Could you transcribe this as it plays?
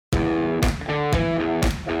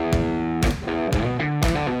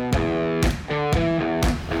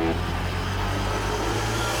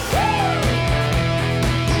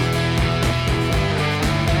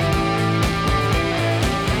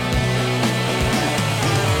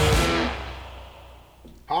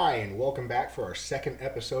back for our second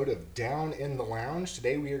episode of Down in the Lounge.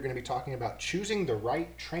 Today we are going to be talking about choosing the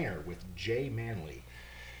right trainer with Jay Manley.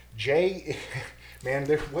 Jay, man,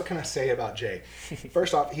 what can I say about Jay?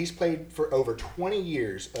 First off, he's played for over 20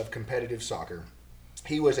 years of competitive soccer.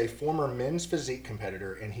 He was a former men's physique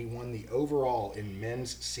competitor, and he won the overall in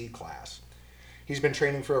men's C class. He's been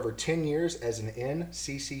training for over 10 years as an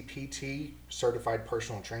NCCPT certified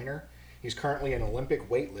personal trainer. He's currently an Olympic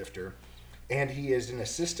weightlifter, and he is an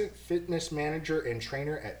assistant fitness manager and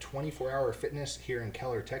trainer at 24 Hour Fitness here in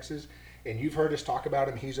Keller, Texas. And you've heard us talk about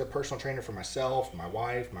him. He's a personal trainer for myself, my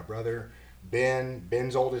wife, my brother,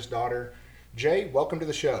 Ben's oldest daughter. Jay, welcome to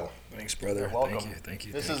the show. Thanks, brother. You're welcome. Thank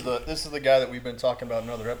you. This is the guy that we've been talking about in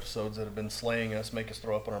other episodes that have been slaying us, make us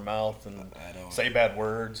throw up in our mouth and say bad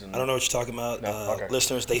words. And I don't know what you're talking about. Okay.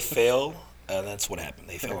 Listeners, they fail. That's what happened.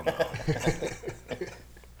 They fell on the own.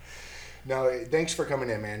 No, thanks for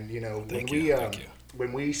coming in, man. Thank you.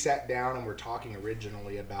 When we sat down and were talking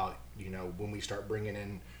originally about, when we start bringing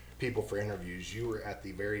in people for interviews, you were at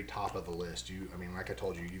the very top of the list. Like I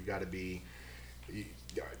told you, you've got to be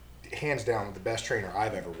hands down the best trainer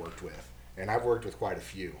I've ever worked with, and I've worked with quite a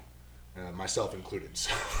few, myself included.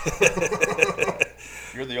 So.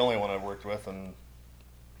 You're the only one I've worked with, and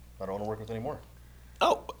I don't want to work with anymore.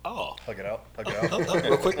 Oh. Hug it out.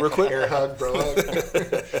 Real quick. Air hug, bro hug.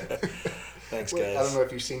 Thanks, guys. I don't know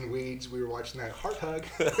if you've seen Weeds. We were watching that heart hug.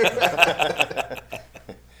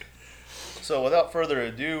 So without further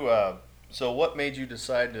ado, so what made you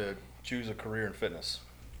decide to choose a career in fitness?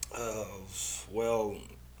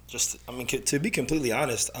 To be completely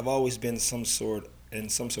honest, I've always been some sort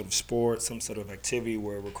of sport, some sort of activity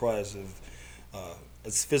where it requires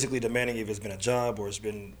it's physically demanding if it's been a job or it's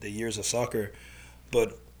been the years of soccer,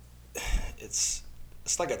 but it's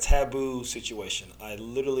like a taboo situation.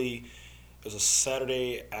 It was a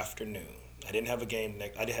Saturday afternoon. I didn't have a game.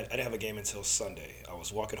 I didn't have a game until Sunday. I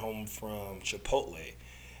was walking home from Chipotle,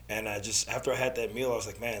 and after I had that meal, I was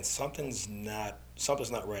like, man, something's not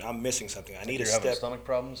right. I'm missing something. I need to step. Having stomach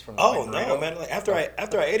problems from. Oh no, man! Like after I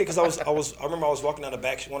ate it, because I remember I was walking down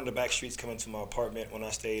one of the back streets coming to my apartment when I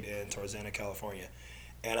stayed in Tarzana, California,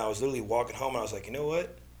 and I was literally walking home, and I was like, you know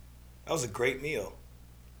what? That was a great meal.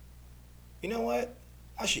 You know what?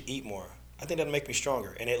 I should eat more. I think that'll make me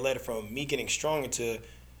stronger. And it led from me getting stronger to,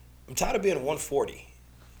 I'm tired of being 140.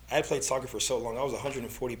 I had played soccer for so long. I was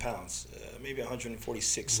 140 pounds, maybe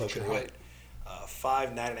 146 soaking wet.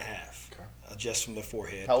 5'9.5", okay. Just from the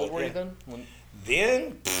forehead. How old were you then?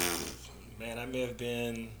 Then, man, I may have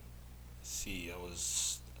been, I think I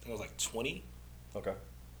was like 20. Okay.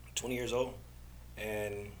 20 years old.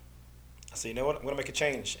 And I said, you know what? I'm going to make a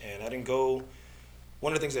change. And I didn't go.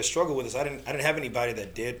 One of the things I struggled with is I didn't have anybody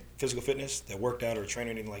that did physical fitness, that worked out or trained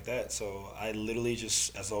or anything like that. So I literally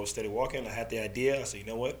just, as I was steady walking, I had the idea. I said, you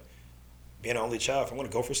know what? Being an only child, if I'm going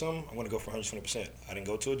to go for something, I'm going to go for 120%. I didn't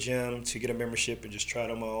go to a gym to get a membership and just try it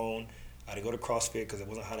on my own. I didn't go to CrossFit because it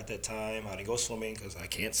wasn't hot at that time. I didn't go swimming because I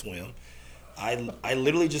can't swim. I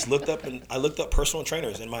literally just looked up personal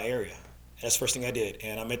trainers in my area. And that's the first thing I did.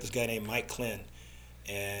 And I met this guy named Mike Klin.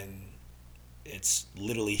 And it's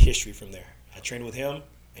literally history from there. I trained with him,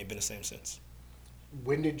 ain't been the same since.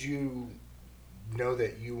 When did you know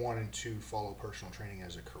that you wanted to follow personal training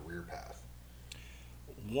as a career path?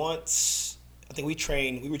 Once, I think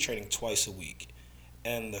we were training twice a week.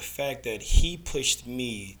 And the fact that he pushed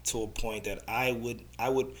me to a point that I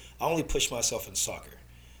only pushed myself in soccer,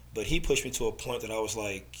 but he pushed me to a point that I was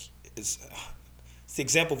like, it's the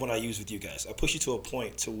example of what I use with you guys. I push you to a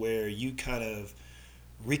point to where you kind of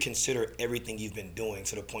reconsider everything you've been doing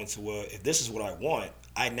to the point to where if this is what I want,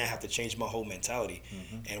 I now have to change my whole mentality.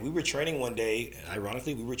 Mm-hmm. And we were training one day, and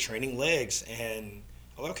ironically, we were training legs, and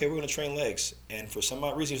I'm like, okay, we're going to train legs. And for some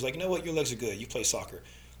odd reason, he was like, you know what, your legs are good. You play soccer.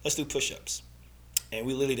 Let's do push-ups. And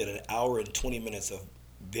we literally did an hour and 20 minutes of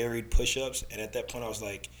varied push-ups. And at that point, I was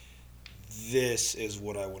like, this is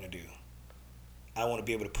what I want to do. I want to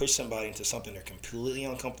be able to push somebody into something they're completely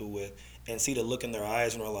uncomfortable with and see the look in their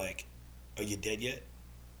eyes and they're like, are you dead yet?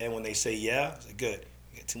 And when they say yeah, I say, good.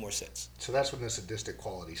 We got 2 more sets. So that's when the sadistic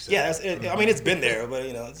quality sets. Yeah, it's been there, but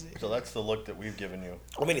So that's the look that we've given you.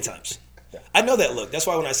 Oh, many times. Yeah. I know that look. That's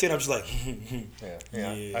why when I see it, I'm just like,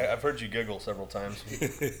 yeah. I've heard you giggle several times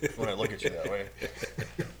when I look at you that way.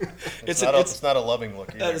 It's not a loving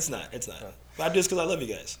look either. It's not. But I do this because I love you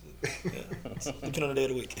guys. Yeah. Depending on the day of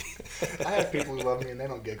the week. I have people who love me and they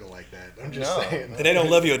don't giggle like that. I'm just saying. And they don't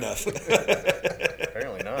love you enough.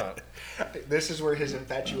 Apparently not. This is where his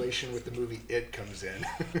infatuation with the movie It comes in.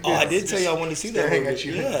 Oh, I did tell you I wanted to see that movie. At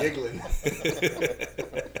you and giggling.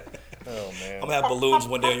 Oh, man. I'm going to have balloons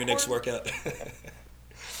one day on your next workout.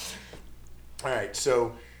 All right,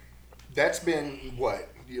 so That's been, what,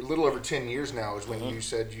 a little over 10 years now is when you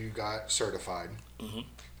said you got certified.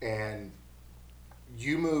 And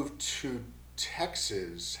you moved to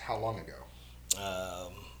Texas how long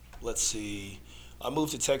ago? Let's see. I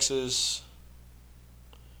moved to Texas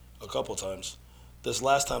a couple times. Very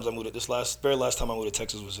last time I moved to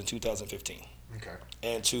Texas was in 2015. Okay.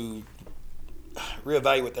 And to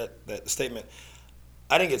reevaluate that statement,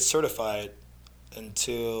 I didn't get certified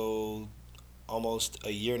until almost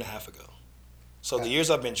a year and a half ago. So the years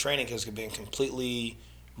I've been training has been completely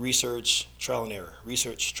research, trial and error,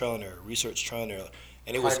 research, trial and error, research, trial and error.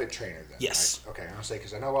 And it private trainer then. Yes. Right? Okay, I'll say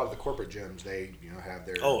because I know a lot of the corporate gyms they have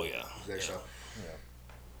their stuff. Yeah.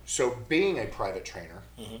 So being a private trainer,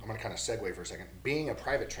 I'm going to kind of segue for a second. Being a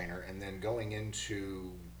private trainer and then going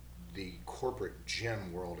into the corporate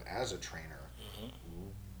gym world as a trainer,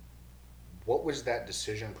 what was that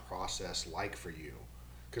decision process like for you?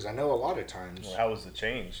 Because I know a lot of times. Well, how was the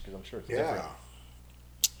change? Because I'm sure it's different.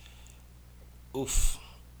 Oof.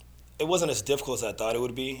 It wasn't as difficult as I thought it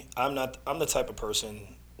would be. I'm the type of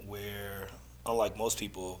person where, unlike most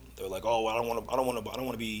people, they're like, oh, well, I don't want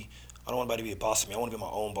anybody to be a boss of me. I want to be my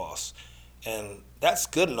own boss. And that's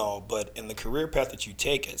good and all, but in the career path that you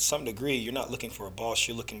take, at some degree, you're not looking for a boss.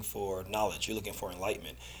 You're looking for knowledge. You're looking for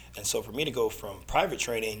enlightenment. And so for me to go from private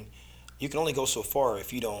training, you can only go so far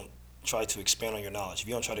if you don't try to expand on your knowledge. If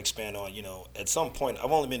you don't try to expand on, at some point,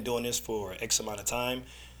 I've only been doing this for X amount of time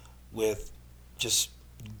with just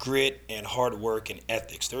grit and hard work and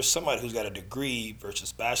ethics. There's somebody who's got a degree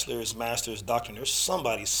versus bachelor's, master's, doctorate. There's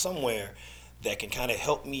somebody somewhere that can kind of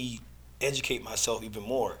help me educate myself even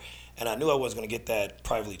more. And I knew I wasn't going to get that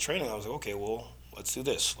privately training. I was like, okay, well, let's do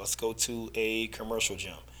this. Let's go to a commercial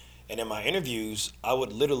gym. And in my interviews, I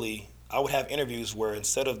would have interviews where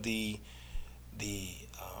instead of the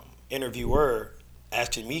interviewer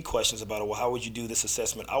asking me questions about, well, how would you do this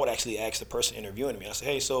assessment? I would actually ask the person interviewing me. I say,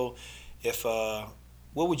 hey, so if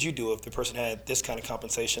what would you do if the person had this kind of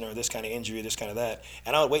compensation or this kind of injury or this kind of that?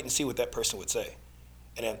 And I would wait and see what that person would say.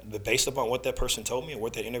 And then based upon what that person told me or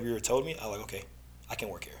what that interviewer told me, I was like, okay, I can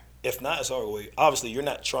work here. If not, it's all right. Obviously, you're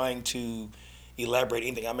not trying to elaborate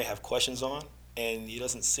anything I may have questions on, and it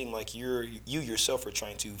doesn't seem like you yourself are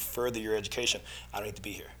trying to further your education. I don't need to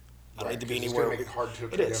be here. I don't need to be anywhere. It's going to make it hard to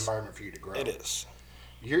create an environment for you to grow. It is.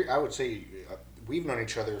 I would say we've known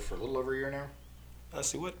each other for a little over a year now. Let's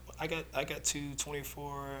see what I got to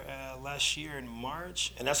 24 last year in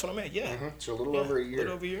March, and that's when I met. Yeah, so a little over a year. A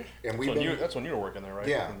little over a year. And that's when you were working there, right?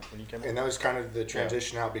 Yeah, when you came and that was kind of the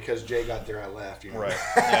transition out because Jay got there, I left. Right.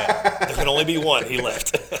 Yeah. There could only be one. He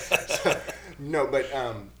left. No, but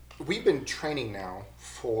we've been training now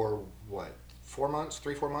for what? 4 months,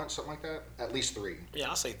 4 months, something like that. At least 3. Yeah,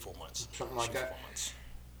 I'll say 4 months. Something like that. 4 months.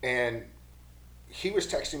 And he was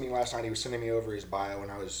texting me last night. He was sending me over his bio,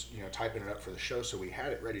 and I was, typing it up for the show, so we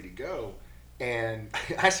had it ready to go. And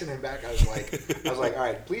I sent him back. I was like, all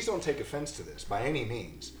right, please don't take offense to this by any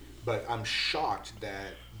means, but I'm shocked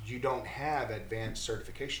that you don't have advanced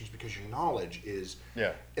certifications because your knowledge is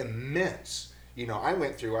immense.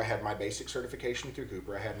 I had my basic certification through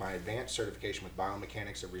Cooper. I had my advanced certification with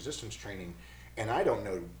biomechanics of resistance training, and I don't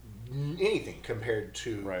know anything compared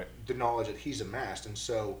to the knowledge that he's amassed. And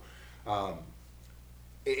so, and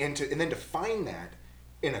then to find that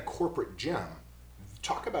in a corporate gym,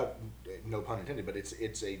 talk about, no pun intended, but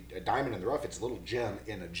it's a diamond in the rough. It's a little gem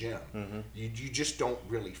in a gym. You just don't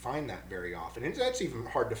really find that very often, and that's even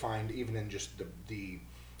hard to find even in just the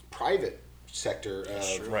private sector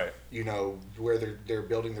of where they're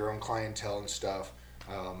building their own clientele and stuff.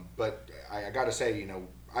 But I got to say,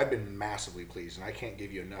 I've been massively pleased, and I can't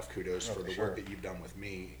give you enough kudos for the work that you've done with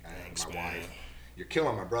me and my wife. You're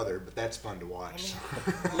killing my brother, but that's fun to watch.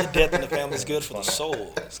 The death in the family is good for the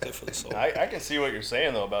soul. It's good for the soul. I can see what you're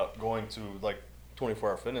saying though about going to like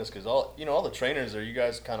 24-hour fitness, because all the trainers there, you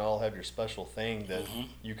guys kind of all have your special thing that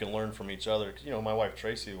you can learn from each other. 'Cause, my wife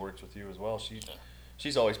Tracy works with you as well.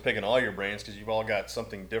 She's always picking all your brains because you've all got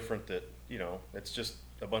something different that it's just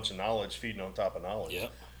a bunch of knowledge feeding on top of knowledge. Yeah,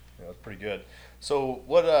 it's pretty good. So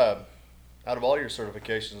what out of all your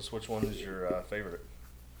certifications, which one is your favorite?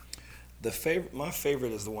 My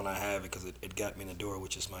favorite is the one I have because it got me in the door,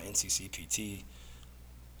 which is my NCCPT.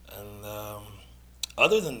 And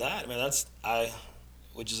other than that, man,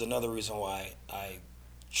 which is another reason why I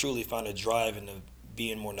truly found a drive into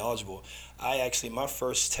being more knowledgeable. My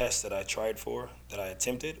first test that I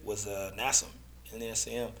attempted was NASM in the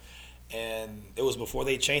SAM, and it was before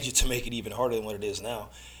they changed it to make it even harder than what it is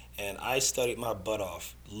now. And I studied my butt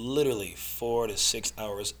off, literally 4 to 6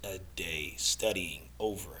 hours a day, studying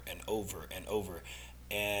over and over and over.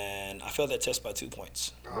 And I failed that test by 2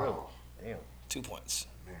 points. Oh, damn. 2 points.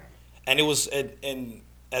 Man. And it was, and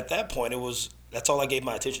at that point, that's all I gave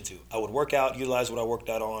my attention to. I would work out, utilize what I worked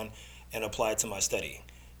out on, and apply it to my study.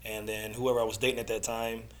 And then whoever I was dating at that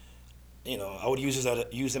time, I would use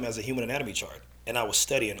them as a human anatomy chart. And I was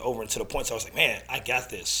studying over and to the point so I was like, man, I got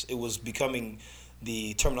this. It was becoming,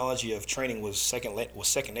 the terminology of training was second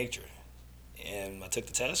nature. And I took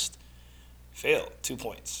the test, failed, 2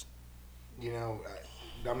 points.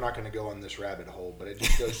 I'm not going to go on this rabbit hole, but it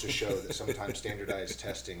just goes to show that sometimes standardized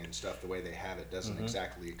testing and stuff, the way they have it, doesn't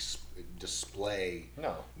exactly display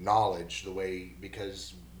knowledge the way,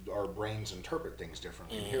 because our brains interpret things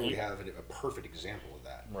differently. And here we have a perfect example of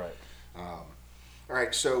that. Right. All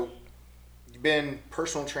right, so you've been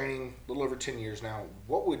personal training a little over 10 years now.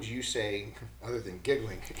 What would you say, other than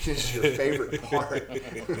giggling, is your favorite part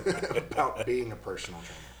about being a personal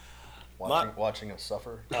trainer? Watching us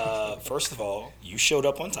suffer. First of all, you showed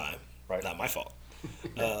up on time. Right. Not my fault.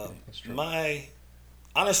 That's true.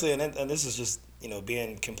 Honestly, and this is just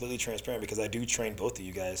being completely transparent, because I do train both of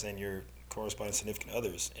you guys and your corresponding significant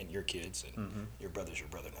others and your kids, and your brother's your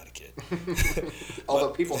brother, not a kid.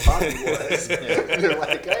 Although people thought he was. They're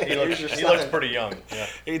like, hey, he looks pretty young. Yeah.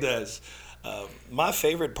 He does. My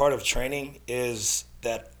favorite part of training is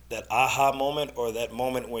that aha moment, or that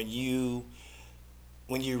moment when you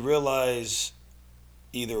realize,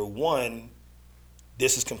 either one,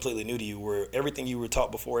 this is completely new to you, where everything you were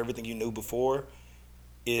taught before, everything you knew before,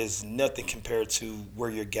 is nothing compared to where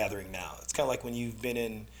you're gathering now. It's kind of like when you've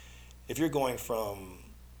been if you're going from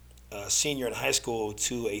a senior in high school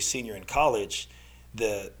to a senior in college,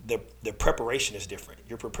 the preparation is different.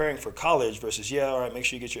 You're preparing for college versus, all right, make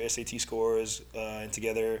sure you get your SAT scores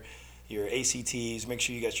together, your ACTs, make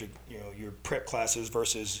sure you got your prep classes,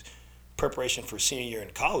 versus preparation for senior year in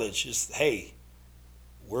college is, hey,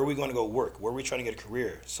 where are we going to go work? Where are we trying to get a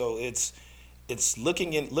career? So it's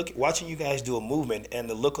watching you guys do a movement, and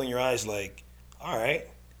the look on your eyes like, all right,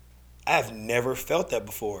 I've never felt that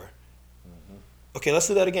before. Okay, let's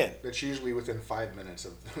do that again. That's usually within 5 minutes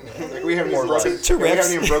of like we haven't even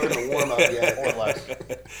broken the warm up yet. Or less.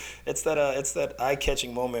 It's that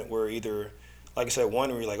eye-catching moment where either, like I said, one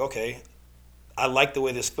where you're like, okay, I like the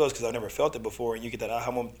way this feels because I've never felt it before, and you get that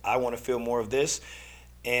I want to feel more of this,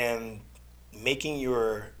 and making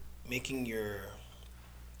your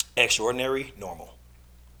extraordinary normal.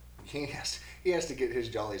 He has to get his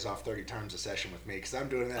jollies off 30 times a session with me, because I'm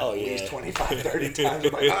doing that at least 25, 30 times.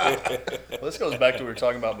 I'm like, Well, this goes back to what we were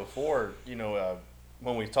talking about before.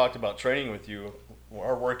 When we talked about training with you,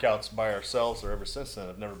 our workouts by ourselves, or ever since then,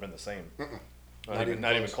 have never been the same. Not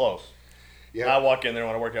even close. Yeah. And I walk in there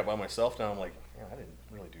when I work out by myself now, I'm like, I didn't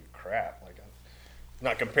really do crap. Like,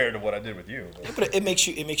 not compared to what I did with you. But it makes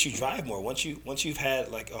you drive more. Once you've had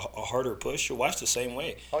like a harder push, your wife's the same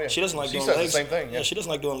way. Oh yeah. She doesn't like doing says legs. The same thing. Yeah. She doesn't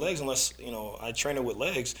like doing legs unless I train her with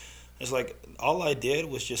legs. It's like all I did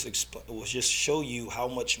was just show you how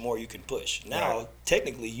much more you can push. Now,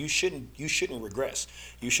 technically, you shouldn't regress.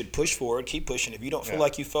 You should push forward, keep pushing. If you don't feel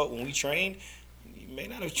like you felt when we trained, you may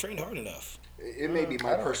not have trained hard enough. It may be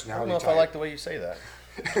my personality. I don't know if type. I like the way you say that.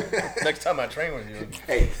 Next time I train with you.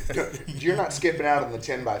 Hey, you're not skipping out on the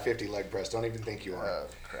 10 by 50 leg press. Don't even think you are. Oh,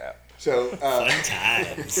 crap. So Fun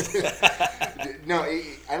times. No,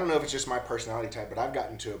 I don't know if it's just my personality type, but I've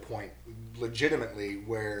gotten to a point legitimately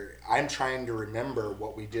where I'm trying to remember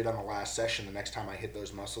what we did on the last session the next time I hit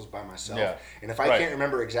those muscles by myself. Yeah. And if I can't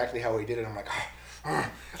remember exactly how we did it, I'm like,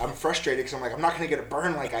 I'm frustrated because I'm like, I'm not going to get a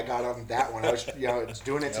burn like I got on that one. I was,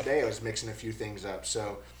 doing it today. I was mixing a few things up.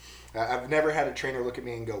 So I've never had a trainer look at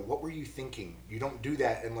me and go, what were you thinking? You don't do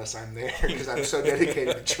that unless I'm there, because I'm so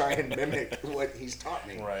dedicated to try and mimic what he's taught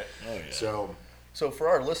me. Right. Oh, yeah. So for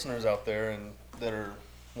our listeners out there and that are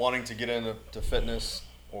wanting to get into fitness,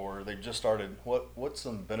 or they've just started, what's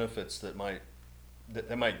some benefits that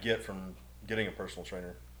they might get from getting a personal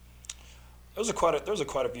trainer? There's quite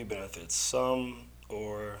a few benefits. Some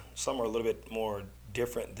are a little bit more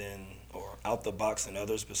different than, or out the box than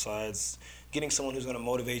others, besides getting someone who's going to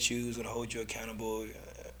motivate you, who's going to hold you accountable,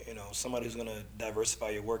 somebody who's going to diversify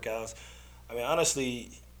your workouts. I mean, honestly,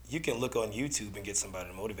 you can look on YouTube and get somebody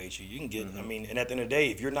to motivate you. You can get, and at the end of the day,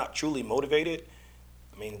 if you're not truly motivated,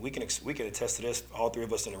 we can attest to this, all three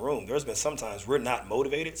of us in the room. There's been sometimes we're not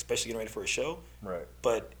motivated, especially getting ready for a show. Right.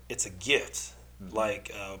 But it's a gift.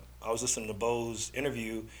 Like, I was listening to Bo's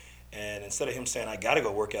interview, and instead of him saying, I got to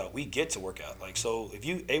go work out, we get to work out. Like, so if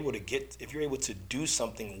you're able to do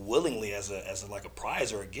something willingly as a like a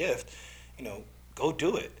prize or a gift, go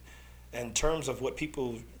do it. In terms of what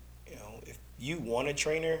people, if you want a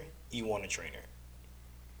trainer, you want a trainer.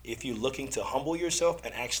 If you're looking to humble yourself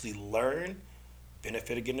and actually learn,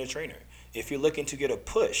 benefit of getting a trainer. If you're looking to get a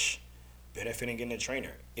push, benefit in getting a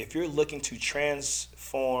trainer. If you're looking to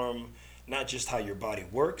transform not just how your body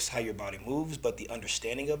works, how your body moves, but the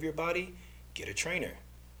understanding of your body, get a trainer.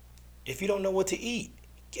 If you don't know what to eat,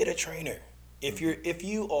 get a trainer. If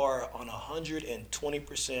you are on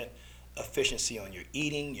 120% efficiency on your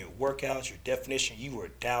eating, your workouts, your definition, you are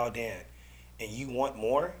dialed in, and you want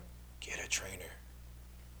more, get a trainer.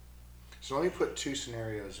 So let me put two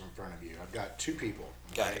scenarios in front of you. I've got two people.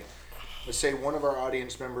 Got it. Let's say one of our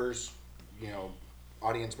audience members,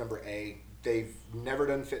 audience member A, they've never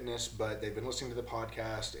done fitness, but they've been listening to the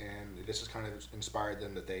podcast, and this has kind of inspired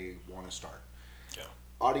them that they want to start. Yeah.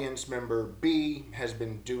 Audience member B has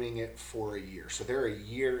been doing it for a year. So they're a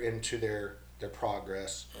year into their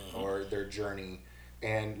progress or their journey.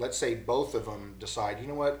 And let's say both of them decide, you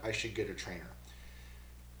know what, I should get a trainer.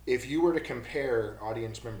 If you were to compare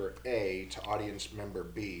audience member A to audience member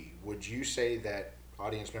B, would you say that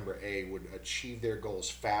audience member A would achieve their goals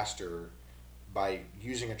faster by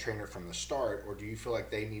using a trainer from the start, or do you feel like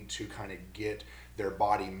they need to kind of get their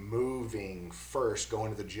body moving first, go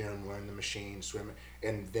into the gym, learn the machine, swim,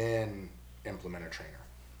 and then implement a trainer?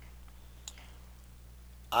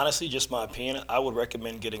 Honestly, just my opinion, I would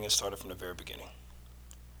recommend getting it started from the very beginning.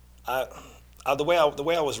 The way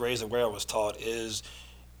I was raised and where I was taught is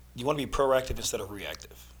you want to be proactive instead of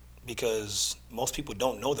reactive, because most people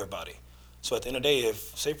don't know their body. So at the end of the day,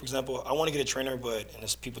 if, say for example, I want to get a trainer,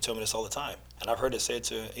 people tell me this all the time, and I've heard it said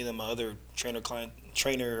to either my other trainer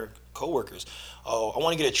coworkers, oh, I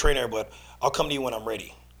want to get a trainer, but I'll come to you when I'm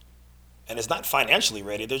ready. And it's not financially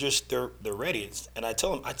ready, they're ready. And I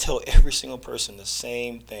tell every single person the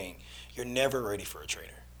same thing. You're never ready for a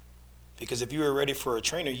trainer. Because if you were ready for a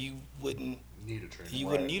trainer, you wouldn't Need a trainer.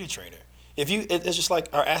 wouldn't need a trainer. It's just like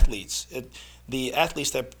our athletes. The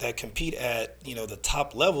athletes that compete at the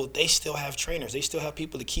top level, they still have trainers. They still have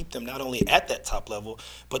people to keep them not only at that top level,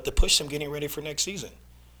 but to push them getting ready for next season.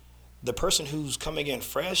 The person who's coming in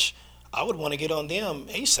fresh, I would want to get on them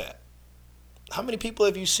ASAP. How many people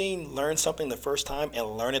have you seen learn something the first time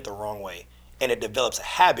and learn it the wrong way, and it develops a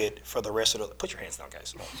habit for the rest of the? Put your hands down,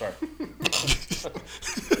 guys. Oh, sorry.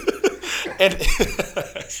 And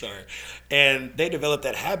sorry, and they develop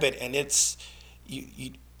that habit, and it's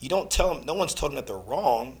you don't tell them. No one's told them that they're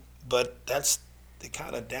wrong, but that's the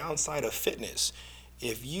kind of downside of fitness.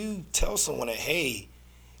 If you tell someone that, hey,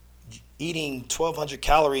 eating 1,200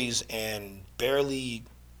 calories and barely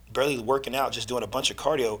working out, just doing a bunch of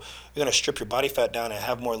cardio, you're gonna strip your body fat down and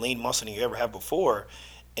have more lean muscle than you ever have before.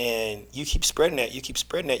 And you keep spreading that,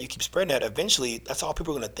 eventually that's all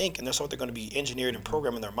people are going to think, and that's what they're going to be engineered and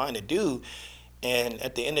programmed in their mind to do. And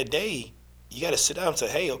at the end of the day, you got to sit down and say,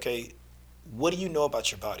 hey, okay, what do you know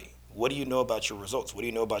about your body? What do you know about your results? What do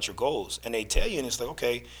you know about your goals? And they tell you, and it's like,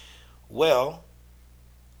 okay, well,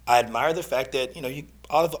 I admire the fact that,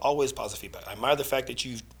 I've always positive feedback. I admire the fact that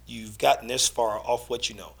you've gotten this far off what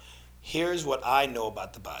you know. Here's what I know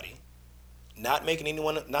about the body. Not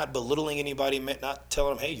belittling anybody, not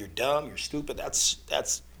telling them, hey, you're dumb, you're stupid.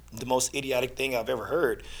 That's the most idiotic thing I've ever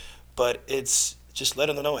heard. But it's just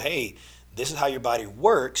letting them know, hey, this is how your body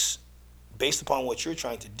works. Based upon what you're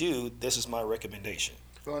trying to do, this is my recommendation.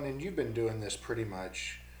 Well, and you've been doing this pretty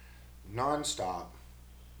much nonstop.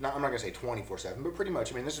 I'm not going to say 24/7, but pretty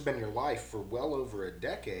much. I mean, this has been your life for well over a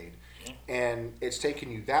decade. Yeah. And it's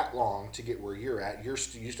taken you that long to get where you're at. You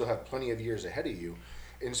still have plenty of years ahead of you.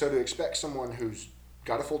 And so to expect someone who's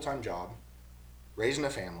got a full-time job, raising a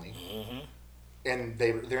family, and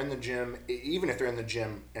they're in the gym, even if they're in the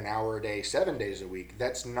gym an hour a day, 7 days a week,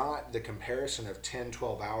 that's not the comparison of 10,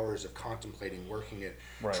 12 hours of contemplating, working it,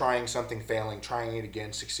 trying something, failing, trying it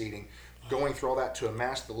again, succeeding, going through all that to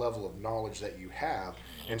amass the level of knowledge that you have.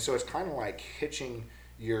 And so it's kind of like hitching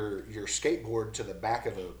your skateboard to the back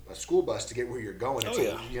of a school bus to get where you're going.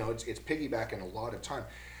 It's piggybacking a lot of time.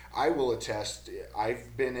 I will attest,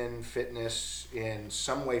 I've been in fitness in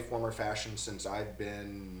some way, form, or fashion since I've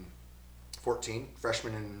been 14,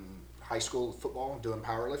 freshman in high school football, doing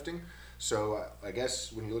powerlifting. So I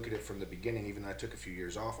guess when you look at it from the beginning, even though I took a few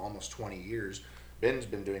years off, almost 20 years, Ben's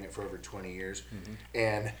been doing it for over 20 years.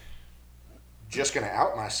 And just going to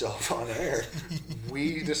out myself on air,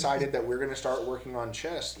 we decided that we're going to start working on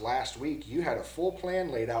chest last week. You had a full plan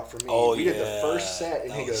laid out for me. We did the first set,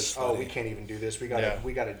 and he goes, funny. We can't even do this. We got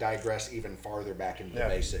to digress even farther back into the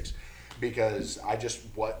basics, because I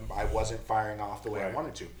wasn't firing off the way I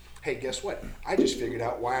wanted to. Hey, guess what? I just figured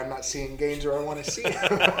out why I'm not seeing gains where I want to see them.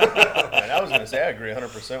 And I was going to say, I agree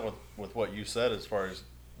 100% with what you said, as far as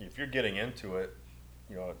if you're getting into it,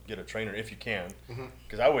 get a trainer if you can.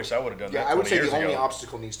 Because I wish I would have done that. Yeah, I would say the only ago.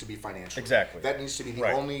 obstacle needs to be financial. Exactly. That needs to be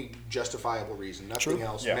the only justifiable reason. Nothing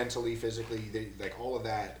else, mentally, physically, like all of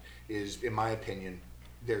that is, in my opinion,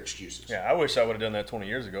 their excuses. Yeah, I wish I would have done that 20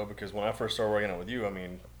 years ago, because when I first started working out with you, I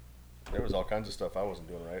mean, there was all kinds of stuff I wasn't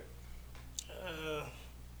doing right.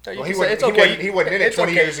 Well, he wasn't in it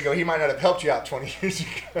 20 years ago. He might not have helped you out 20 years ago.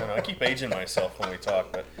 I don't know, I keep aging myself when we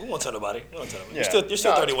talk, but We won't tell nobody. We won't tell nobody. Yeah. You're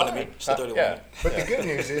still 31 to me. You're still 31 to me. But the good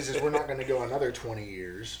news is we're not going to go another 20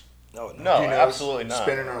 years. No, absolutely not.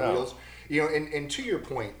 Spinning our wheels. And to your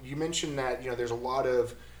point, you mentioned that, there's a lot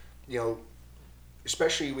of,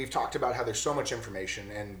 especially we've talked about how there's so much information,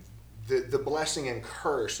 and the blessing and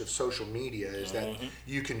curse of social media is that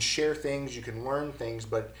you can share things, you can learn things,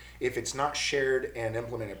 but if it's not shared and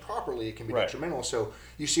implemented properly, it can be detrimental. So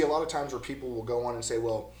you see a lot of times where people will go on and say,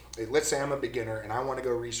 well, let's say I'm a beginner and I want to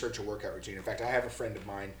go research a workout routine. In fact, I have a friend of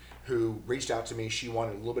mine who reached out to me. She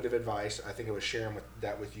wanted a little bit of advice. I think I was sharing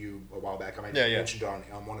that with you a while back. I might have mentioned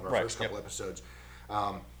it on one of our first couple episodes.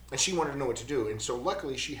 And she wanted to know what to do. And so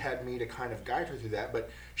luckily she had me to kind of guide her through that. But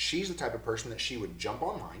she's the type of person that she would jump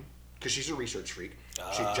online, because she's a research freak.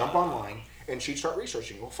 She'd jump online and she'd start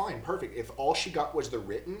researching. Well, fine, perfect. If all she got was the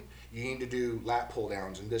written, you need to do lat pull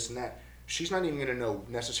downs and this and that, she's not even going to know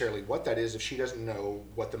necessarily what that is if she doesn't know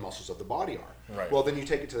what the muscles of the body are. Right. Well, then you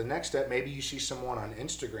take it to the next step. Maybe you see someone on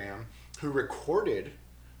Instagram who recorded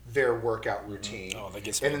their workout routine,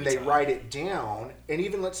 and then they write it down. And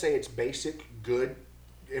even let's say it's basic, good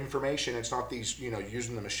information. It's not these,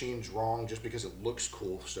 using the machines wrong just because it looks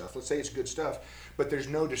cool stuff. Let's say it's good stuff, but there's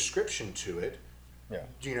no description to it.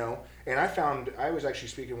 Yeah. And I was actually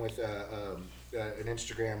speaking with an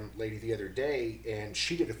Instagram lady the other day, and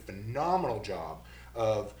she did a phenomenal job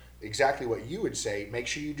of exactly what you would say. Make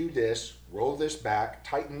sure you do this, roll this back,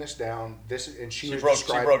 tighten this down, this, and she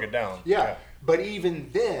broke it down. Yeah. But even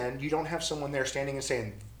then, you don't have someone there standing and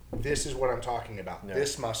saying, this is what I'm talking about. Yeah.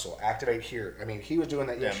 This muscle, activate here. I mean, he was doing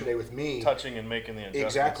that yesterday with me. Touching and making the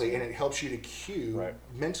adjustments. Exactly, and it helps you to cue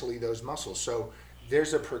mentally those muscles. So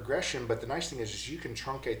there's a progression, but the nice thing is you can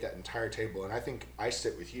truncate that entire table. And I think I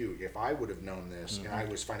sit with you. If I would have known this and I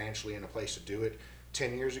was financially in a place to do it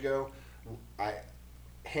 10 years ago, I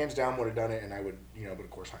hands down would have done it, and I would, but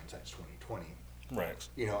of course hindsight's 20/20. Right.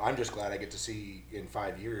 I'm just glad I get to see in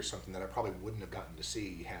 5 years something that I probably wouldn't have gotten to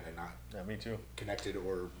see had I not me too. Connected,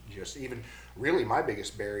 or just even really my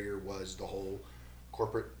biggest barrier was the whole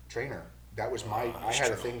corporate trainer. That was I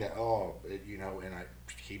had a thing that and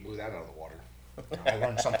he blew that out of the water. I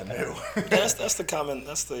learned something new. That's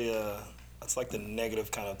like the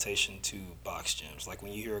negative connotation to box gyms. Like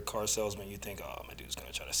when you hear a car salesman, you think, oh, my dude's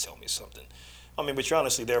gonna try to sell me something. I mean, but you're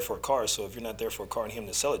honestly there for a car. So if you're not there for a car and him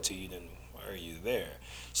to sell it to you, then why are you there?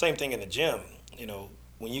 Same thing in the gym.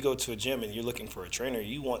 When you go to a gym and you're looking for a trainer,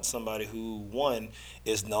 you want somebody who, one,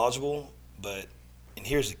 is knowledgeable, and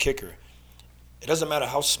here's the kicker. It doesn't matter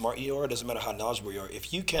how smart you are, it doesn't matter how knowledgeable you are.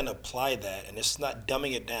 If you can apply that, and it's not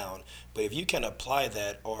dumbing it down, but if you can apply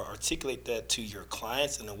that or articulate that to your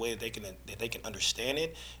clients in a way that they can understand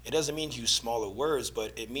it, it doesn't mean you use smaller words,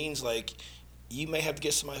 but it means like you may have to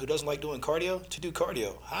get somebody who doesn't like doing cardio to do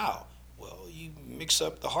cardio. How? Well, you mix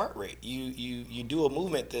up the heart rate. You do a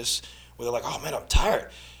movement where they're like, oh man, I'm tired.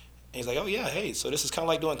 And he's like, oh yeah, hey, so this is kind of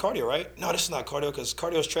like doing cardio, right? No, this is not cardio because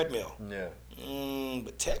cardio is treadmill. Yeah.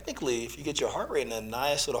 But technically, if you get your heart rate in the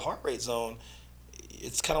nice little heart rate zone,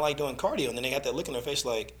 it's kind of like doing cardio. And then they got that look in their face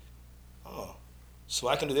like, oh, so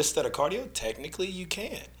I can do this instead of cardio? Technically, you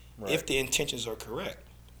can, if the intentions are correct.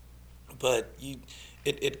 But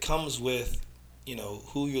it comes with,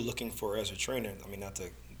 who you're looking for as a trainer. I mean, not to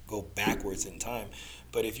go backwards in time,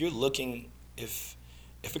 but if you're looking, if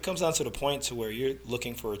it comes down to the point to where you're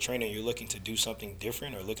looking for a trainer, you're looking to do something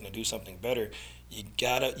different or looking to do something better, you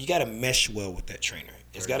gotta mesh well with that trainer.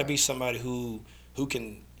 It's got to be somebody who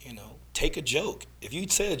can take a joke. If you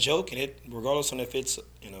say a joke and regardless on if it's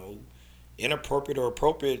inappropriate or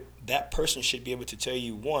appropriate, that person should be able to tell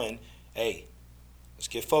you, one, hey, let's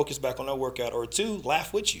get focused back on our workout, or two,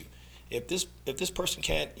 laugh with you. If this person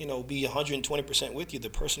can't, be 120% with you, the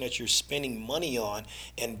person that you're spending money on,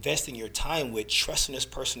 investing your time with, trusting this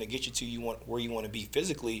person to get you to where you want to be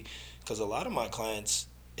physically, because a lot of my clients,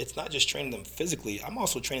 it's not just training them physically, I'm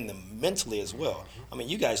also training them mentally as well. I mean,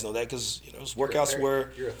 you guys know that because there's workouts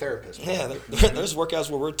where you're a therapist. Yeah, there's workouts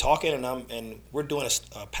where we're talking and we're doing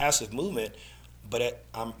a passive movement, but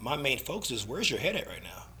my main focus is where's your head at right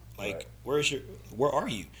now? Like where are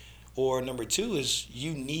you? Or number two is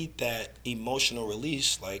you need that emotional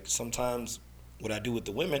release. Like sometimes, what I do with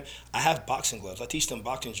the women, I have boxing gloves. I teach them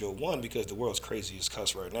boxing drill, one, because the world's crazy as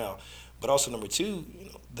cuss right now. But also number two,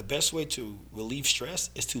 the best way to relieve stress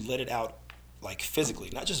is to let it out like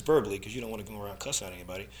physically, not just verbally, because you don't want to go around cussing at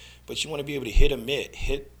anybody, but you want to be able to hit a mitt,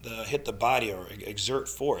 hit the body, or exert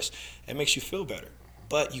force. It makes you feel better.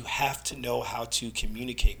 But you have to know how to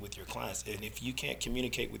communicate with your clients. And if you can't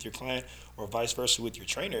communicate with your client or vice versa with your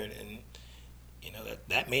trainer, then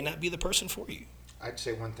that may not be the person for you. I'd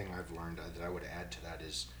say one thing I've learned that I would add to that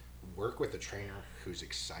is work with a trainer who's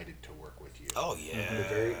excited to work with you. Oh,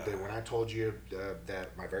 yeah. When I told you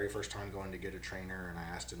that my very first time going to get a trainer, and I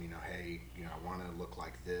asked him, hey, I want to look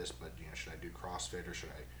like this, but should I do CrossFit or should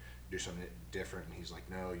I do something different? And he's like,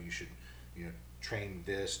 no, you should, train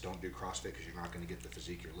this. Don't do CrossFit because you're not going to get the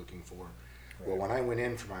physique you're looking for. Right. Well, when I went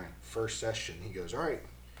in for my first session, he goes, all right,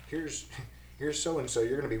 here's so and so.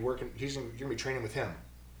 You're going to be working. You're going to be training with him.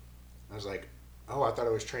 I was like, oh, I thought I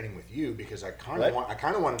was training with you because I kind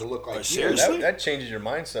of wanted to look like you. Seriously? That changes your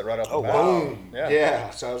mindset right off the bat. Boom. Yeah.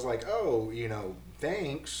 So I was like, oh,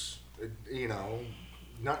 thanks.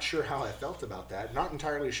 Not sure how I felt about that. Not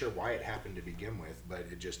entirely sure why it happened to begin with, but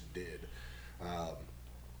it just did.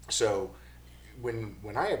 So when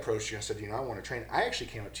I approached you and said, I want to train, I actually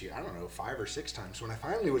came up to you, 5 or 6 times. When I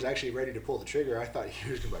finally was actually ready to pull the trigger, I thought he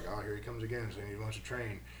was going to be like, oh, here he comes again, saying he wants to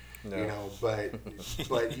train. No.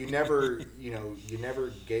 But you never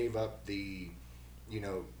gave up the,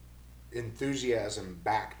 enthusiasm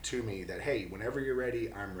back to me that, hey, whenever you're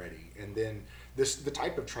ready, I'm ready. And then the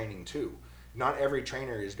type of training too. Not every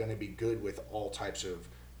trainer is going to be good with all types of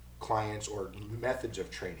clients or methods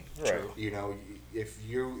of training. Right. If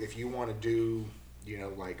you want to do,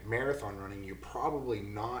 like marathon running, you're probably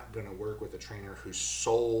not going to work with a trainer whose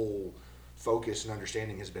sole focus and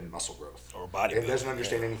understanding has been muscle growth or bodybuilding, and doesn't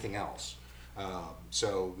understand anything else.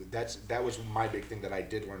 So that was my big thing that I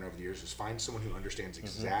did learn over the years, is find someone who understands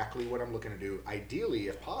exactly what I'm looking to do, ideally,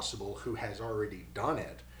 if possible, who has already done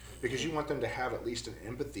it, because you want them to have at least an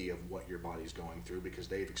empathy of what your body's going through because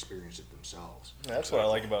they've experienced it themselves. Yeah, that's what I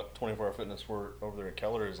like about 24 Hour Fitness over there at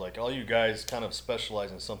Keller, is like all you guys kind of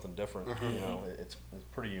specialize in something different. It's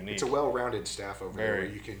pretty unique. It's a well-rounded staff over there.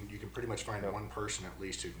 You can pretty much find one person at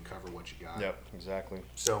least who can cover what you got. Yep, exactly.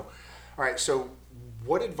 So, all right. So,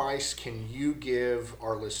 what advice can you give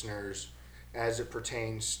our listeners as it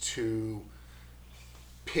pertains to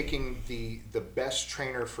picking the best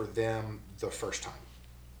trainer for them the first time?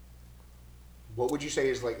 What would you say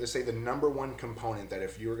is, like, let's say the number one component that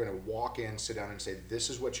if you were going to walk in, sit down and say, this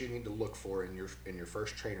is what you need to look for in your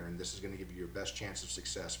first trainer, and this is going to give you your best chance of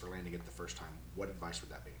success for landing it the first time, what advice would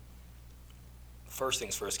that be? First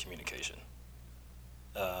things first, communication.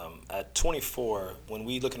 At 24, when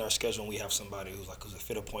we look in our schedule and we have somebody who's a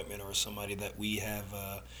fit appointment or somebody that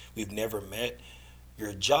we've never met,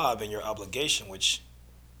 your job and your obligation, which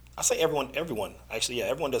I say everyone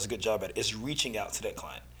does a good job at, is reaching out to that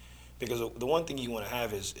client. Because the one thing you want to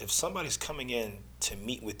have is, if somebody's coming in to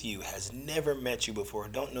meet with you, has never met you before,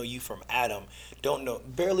 don't know you from Adam,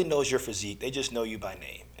 barely knows your physique, they just know you by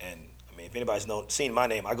name. And I mean, if anybody's seen my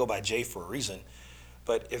name, I go by Jay for a reason.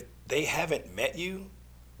 But if they haven't met you,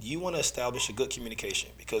 you want to establish a good communication.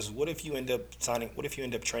 Because what if you end up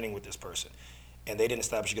training with this person and they didn't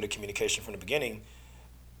establish a good communication from the beginning?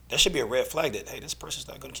 That should be a red flag that, hey, this person's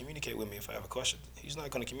not going to communicate with me if I have a question. He's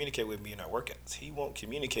not going to communicate with me in our workouts. He won't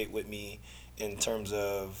communicate with me in terms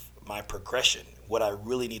of my progression, what I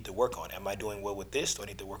really need to work on. Am I doing well with this? Do I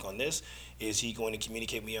need to work on this? Is he going to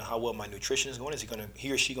communicate with me on how well my nutrition is going? Is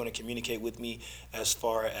he or she going to communicate with me as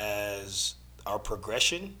far as our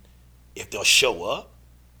progression, if they'll show up?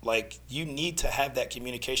 Like, you need to have that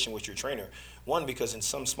communication with your trainer. One, because in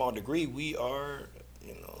some small degree, we are,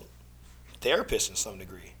 therapists in some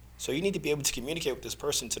degree. So you need to be able to communicate with this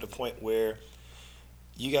person to the point where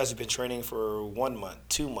you guys have been training for 1 month,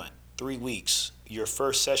 2 months, 3 weeks, your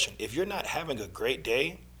first session. If you're not having a great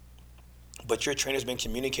day, but your trainer's been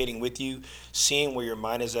communicating with you, seeing where your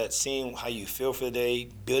mind is at, seeing how you feel for the day,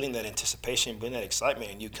 building that anticipation, building that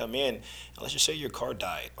excitement, and you come in, and let's just say your car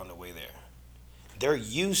died on the way there. They're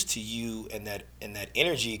used to you and that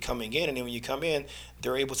energy coming in, and then when you come in,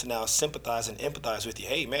 they're able to now sympathize and empathize with you.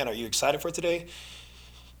 Hey, man, are you excited for today?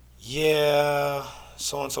 Yeah,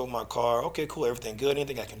 so-and-so with my car. Okay, cool, everything good,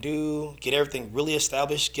 anything I can do, get everything really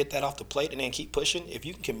established, get that off the plate, and then keep pushing. If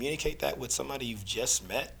you can communicate that with somebody you've just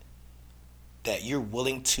met, that you're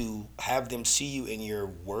willing to have them see you in your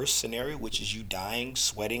worst scenario, which is you dying,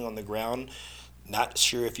 sweating on the ground, not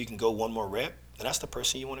sure if you can go one more rep, then that's the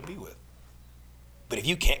person you want to be with. But if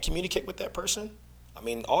you can't communicate with that person, I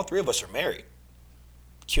mean, all three of us are married.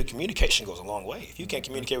 communication goes a long way. If you can't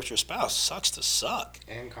communicate with your spouse, sucks to suck.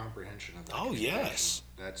 And comprehension of that. Oh, yes.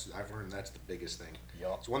 I've learned that's the biggest thing.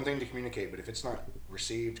 Yep. It's one thing to communicate, but if it's not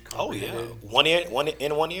received, Oh yeah,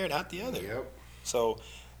 comprehended. one ear and out the other. Yep. So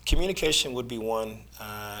communication would be one,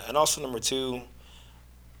 and also number two.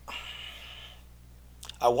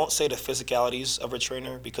 I won't say the physicalities of a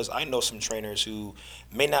trainer, because I know some trainers who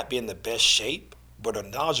may not be in the best shape, but are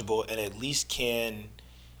knowledgeable and at least can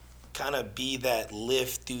kind of be that live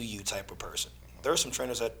through you type of person. There are some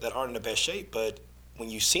trainers that aren't in the best shape, but when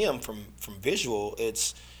you see them from visual,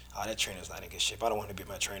 it's, oh, that trainer's not in good shape. I don't want to be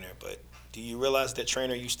my trainer. But do you realize that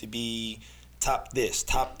trainer used to be top this,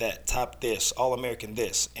 top that, top this, All-American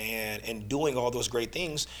this, and doing all those great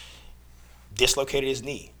things, dislocated his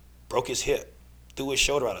knee, broke his hip, threw his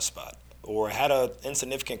shoulder out of spot, or had an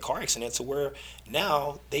insignificant car accident to where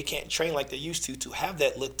now they can't train like they used to have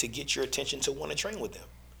that look to get your attention to want to train with them.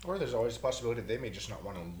 Or there's always the possibility they may just not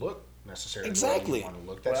want to look necessarily Exactly. the way you want to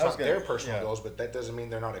look. That's not their personal goals, but that doesn't mean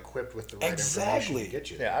they're not equipped with the right information to get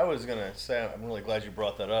you there. Yeah, I was gonna say I'm really glad you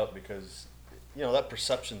brought that up, because that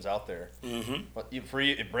perception's out there. Mm-hmm. But for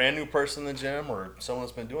a brand new person in the gym, or someone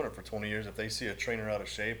that's been doing it for 20 years, if they see a trainer out of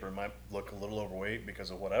shape or might look a little overweight because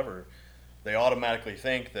of whatever, they automatically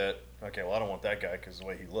think that, okay, well, I don't want that guy because of the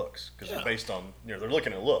way he looks, because they're based on, they're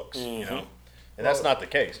looking at looks, and that's not the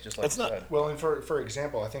case, just like you said. Well, and for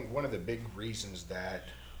example, I think one of the big reasons that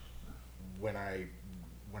when I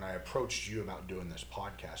approached you about doing this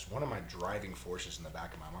podcast, one of my driving forces in the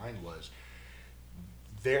back of my mind was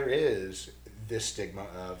there is this stigma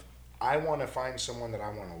of, I want to find someone that I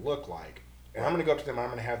want to look like, and I'm going to go up to them and I'm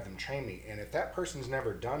going to have them train me. And if that person's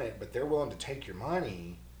never done it, but they're willing to take your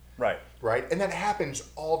money, right, and that happens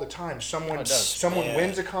all the time. Someone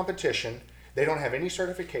wins a competition. They don't have any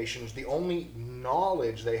certifications. The only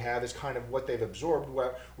knowledge they have is kind of what they've absorbed.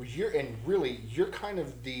 Well, you're kind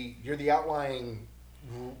of the outlying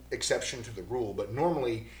exception to the rule. But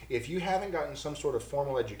normally, if you haven't gotten some sort of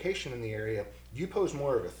formal education in the area, you pose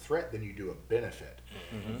more of a threat than you do a benefit.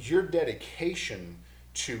 Mm-hmm. Your dedication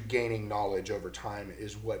to gaining knowledge over time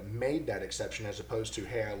is what made that exception, as opposed to,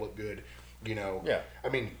 hey, I look good, Yeah. I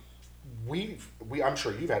mean, I'm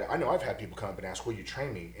sure you've had it. I know I've had people come up and ask, will you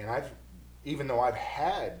train me? And even though I've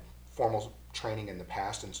had formal training in the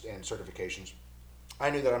past and certifications, I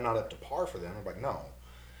knew that I'm not up to par for them. I'm like, no.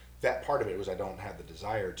 That part of it was I don't have the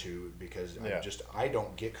desire to, because I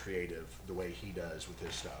don't get creative the way he does with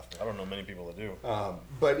his stuff. I don't know many people that do.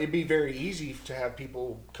 But it'd be very easy to have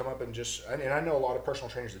people come up and and I know a lot of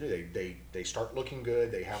personal trainers that do. They start looking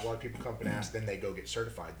good. They have a lot of people come up and ask, then they go get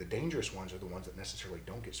certified. The dangerous ones are the ones that necessarily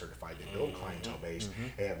don't get certified. They build clientele base. Mm-hmm.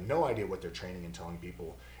 They have no idea what they're training and telling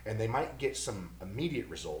people, and they might get some immediate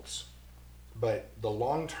results, but the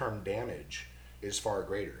long-term damage is far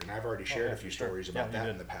greater. And I've already shared a few stories about that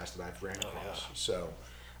in the past that I've ran across. So,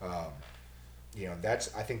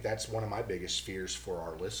 I think that's one of my biggest fears for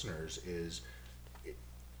our listeners is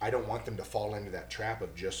I don't want them to fall into that trap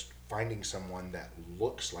of just finding someone that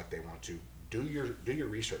looks like they want to. Do your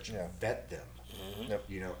research, vet them,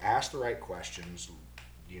 ask the right questions,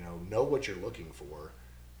 know what you're looking for,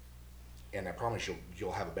 and I promise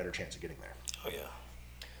you'll have a better chance of getting there. Oh yeah.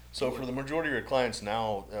 So for the majority of your clients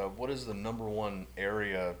now, what is the number one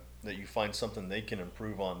area that you find something they can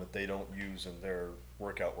improve on that they don't use in their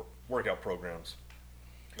workout programs?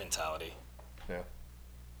 Mentality. Yeah.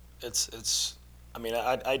 It's. I mean,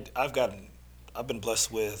 I've been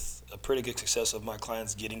blessed with a pretty good success of my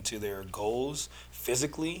clients getting to their goals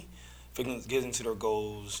physically, getting to their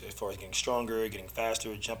goals as far as getting stronger, getting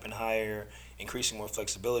faster, jumping higher, increasing more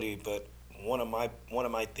flexibility, but one of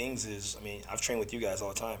my things is, I mean, I've trained with you guys all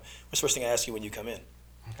the time. What's the first thing I ask you when you come in?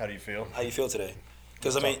 How do you feel? How you feel today?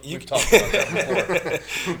 Because we've talked about that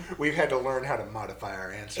before. We've had to learn how to modify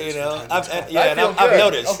our answers. I've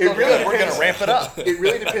noticed. We're gonna ramp it up. It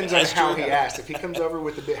really depends on how he asked. If he comes over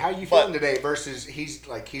with a bit, how you feeling today, versus he's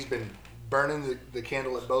been burning the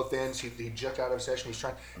candle at both ends. He jumped out of a session. He's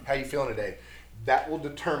trying. How you feeling today? That will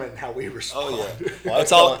determine how we respond. Oh yeah, well,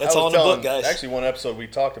 it's all in the book, guys. Actually, one episode we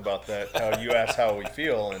talked about that. How you asked how we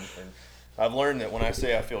feel, and I've learned that when I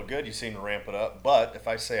say I feel good, you seem to ramp it up. But if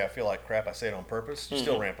I say I feel like crap, I say it on purpose. You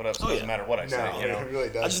still ramp it up. So it doesn't matter what I say. It really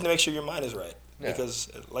does. I just need to make sure your mind is right, because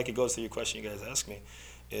like it goes to your question you guys asked me,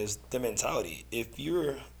 is the mentality. If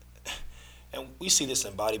you're, and we see this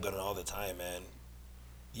in bodybuilding all the time, man.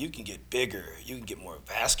 You can get bigger. You can get more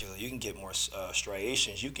vascular. You can get more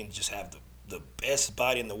striations. You can just have the best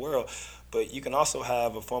body in the world, but you can also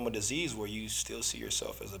have a form of disease where you still see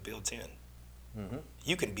yourself as a build 10. Mm-hmm.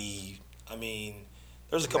 You can be, I mean,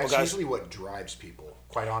 there's a couple guys. That's usually what drives people,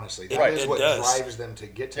 quite honestly. That is what drives them to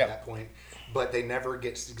get to that point. but they never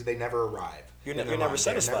arrive. You're in their never mind.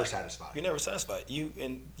 satisfied. They're never satisfied. You're never satisfied.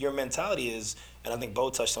 And your mentality is, and I think Bo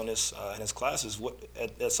touched on this in his classes. What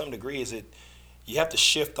at some degree is it, you have to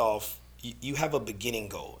shift off. You have a beginning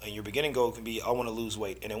goal, and your beginning goal can be, I want to lose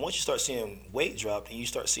weight. And then once you start seeing weight drop, and you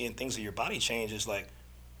start seeing things in your body change, it's like,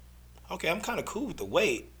 okay, I'm kind of cool with the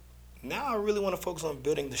weight. Now I really want to focus on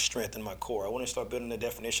building the strength in my core. I want to start building the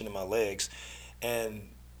definition in my legs. And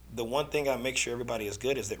the one thing I make sure everybody is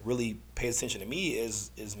good is that really pays attention to me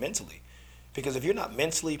is mentally. Because if you're not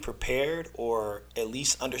mentally prepared or at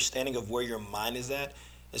least understanding of where your mind is at,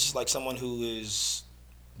 it's just like someone who is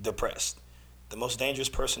depressed. The most dangerous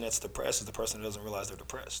person that's depressed is the person that doesn't realize they're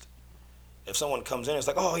depressed. If someone comes in and it's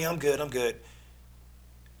like, oh yeah, I'm good,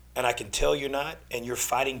 and I can tell you're not, and you're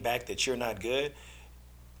fighting back that you're not good,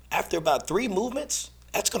 after about 3 movements,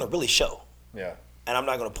 that's going to really show. Yeah. And I'm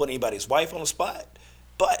not going to put anybody's wife on the spot,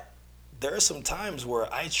 but there are some times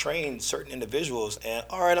where I train certain individuals and,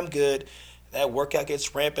 all right, I'm good. That workout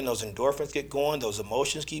gets ramping, those endorphins get going, those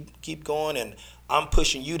emotions keep going, and I'm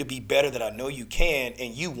pushing you to be better than I know you can,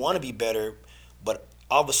 and you want to be better, but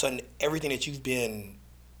all of a sudden, everything that you've been,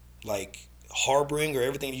 like, harboring or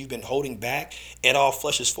everything you've been holding back, it all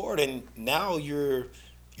flushes forward, and now you're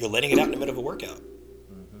letting it out in the middle of a workout.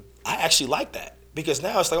 Mm-hmm. I actually like that, because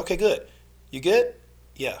now it's like, okay, good. You good?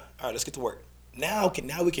 Yeah. All right, let's get to work. Now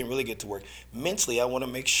we can really get to work. Mentally, I want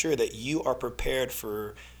to make sure that you are prepared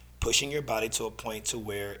for pushing your body to a point to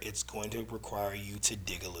where it's going to require you to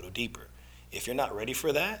dig a little deeper. If you're not ready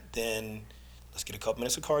for that, then let's get a couple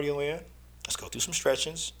minutes of cardio in. Let's go through some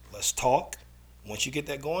stretchings. Let's talk. Once you get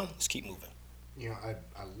that going, let's keep moving. You know, I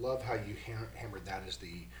love how you hammered that as the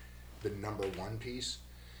number one piece,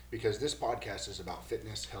 because this podcast is about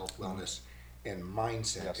fitness, health, wellness, and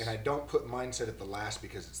mindset. Yes. And I don't put mindset at the last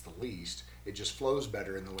because it's the least. It just flows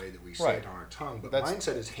better in the way that we say it on our tongue. But That's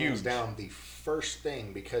mindset is hands huge. down the first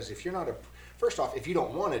thing, because if you're not first off, if you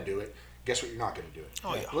don't want to do it, guess what? You're not going to do it.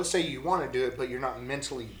 Oh, yeah. Let's say you want to do it, but you're not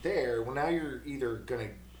mentally there. Well, now you're either going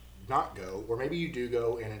to not go, or maybe you do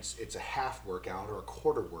go and it's a half workout or a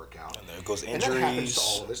quarter workout. And there goes And injuries. that happens to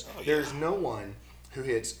all of us. Oh, yeah. There's no one who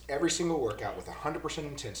hits every single workout with 100%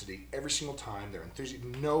 intensity every single time. They're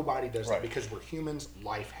enthusiastic. Nobody does that, Right. because we're humans.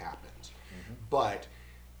 Life happens. Mm-hmm. But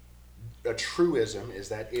a truism is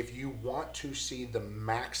that if you want to see the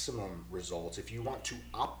maximum results, if you want to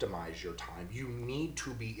optimize your time, you need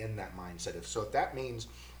to be in that mindset. So if that means,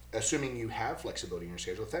 assuming you have flexibility in your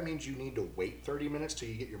schedule, if that means you need to wait 30 minutes till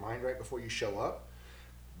you get your mind right before you show up,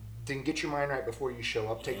 then get your mind right before you show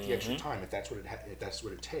up. Take the extra time if that's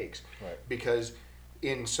what it takes. Right. Because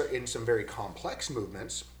in some very complex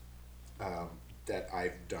movements that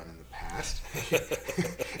I've done in the past,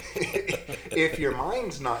 if your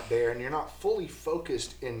mind's not there and you're not fully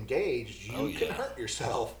focused, engaged, you can hurt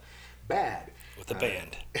yourself bad. With the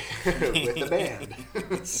band. With the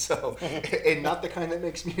band. So, and not the kind that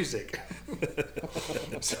makes music.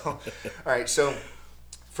 So, all right. So,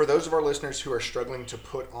 for those of our listeners who are struggling to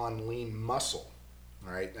put on lean muscle,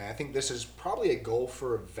 all right, and I think this is probably a goal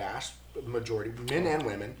for a vast majority, men and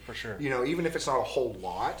women. For sure. You know, even if it's not a whole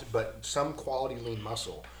lot, but some quality lean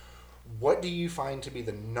muscle. What do you find to be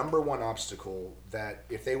the number one obstacle that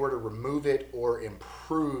if they were to remove it or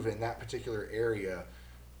improve in that particular area,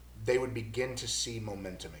 they would begin to see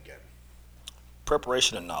momentum again?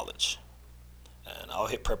 Preparation and knowledge. And I'll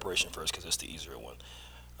hit preparation first because it's the easier one.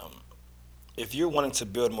 If you're wanting to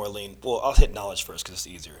build more lean, well, I'll hit knowledge first because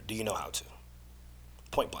it's easier. Do you know how to?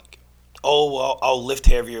 Point blank. Oh, well, I'll lift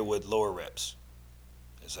heavier with lower reps.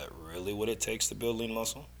 Is that really what it takes to build lean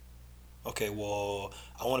muscle? Okay, well,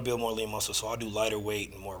 I want to build more lean muscle, so I'll do lighter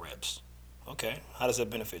weight and more reps. Okay, how does that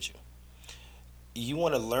benefit you? You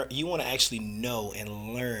want to learn. You want to actually know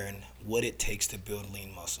and learn what it takes to build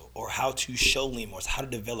lean muscle, or how to show lean muscle, how to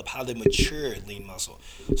develop, how to mature lean muscle.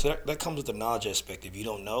 So that comes with the knowledge aspect. If you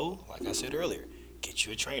don't know, like I said earlier, get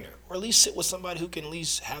you a trainer, or at least sit with somebody who can at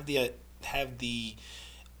least have the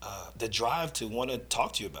drive to want to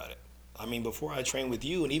talk to you about it. I mean, before I train with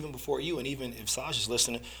you, and even before you, and even if Saj is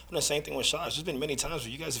listening, I'm the same thing with Saj. There's been many times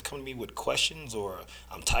where you guys have come to me with questions, or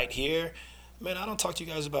I'm tight here. Man, I don't talk to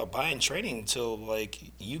you guys about buying training until, like,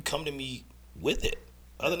 you come to me with it.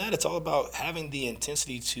 Other than that, it's all about having the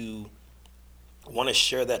intensity to want to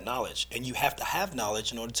share that knowledge. And you have to have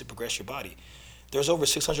knowledge in order to progress your body. There's over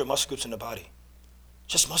 600 muscle groups in the body.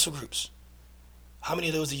 Just muscle groups. How many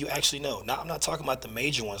of those do you actually know? Now, I'm not talking about the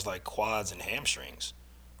major ones like quads and hamstrings.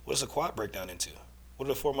 What does a quad break down into? What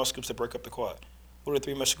are the 4 muscle groups that break up the quad? What are the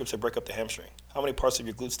 3 muscle groups that break up the hamstring? How many parts of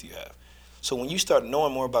your glutes do you have? So when you start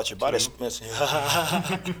knowing more about your body, Right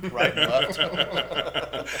and left.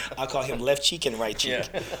 I call him left cheek and right cheek.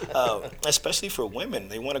 Yeah. Especially for women,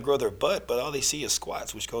 they want to grow their butt, but all they see is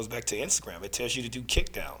squats, which goes back to Instagram. It tells you to do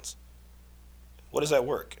kick downs. What does that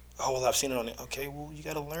work? Oh, well, I've seen it on it. Okay, well, you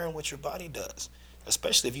got to learn what your body does,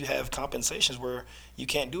 especially if you have compensations where you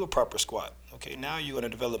can't do a proper squat. Okay, now you're going to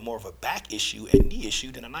develop more of a back issue and knee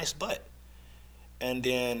issue than a nice butt. And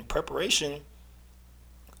then preparation,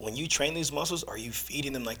 when you train these muscles, are you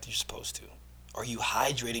feeding them like you're supposed to? Are you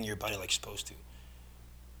hydrating your body like you're supposed to?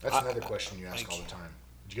 That's another question you ask all the time.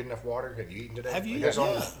 Did you get enough water? Have you eaten today? Have you? That's one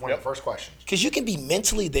Yeah. of the first questions. Because you can be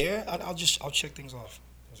mentally there. I'll check things off.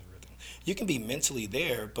 That's a real thing. You can be mentally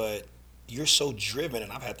there, but you're so driven,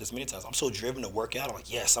 and I've had this many times. I'm so driven to work out. I'm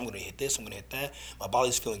like, yes, I'm going to hit this. I'm going to hit that. My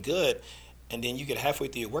body's feeling good. And then you get halfway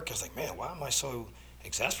through your workout. It's like, man, why am I so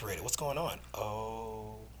exasperated? What's going on?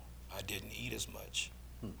 Oh, I didn't eat as much.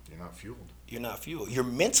 You're not fueled. You're not fueled. You're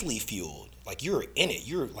mentally fueled. Like, you're in it.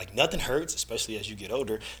 You're like, nothing hurts, especially as you get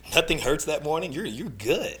older. Nothing hurts that morning. You're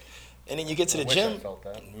good. And then you get to the gym. I felt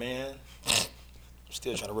that. Man, I'm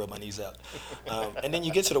still trying to rub my knees out. And then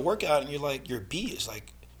you get to the workout and you're like, your beat is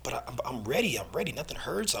like, but I'm ready. I'm ready. Nothing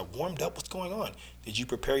hurts. I warmed up. What's going on? Did you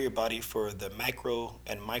prepare your body for the macro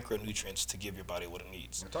and micronutrients to give your body what it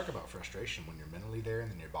needs? Talk about frustration when you're mentally there and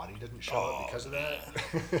then your body doesn't show up because of that.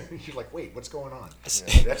 You're like, wait, what's going on?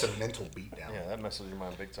 Yeah. That's a mental beatdown. Yeah, that messes your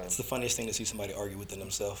mind big time. It's the funniest thing to see somebody argue within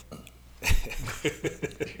themselves.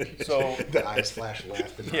 So the eyes flash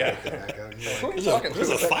left and Yeah. back out. And you're like, Who are you talking There's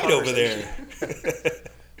a to? fight over there.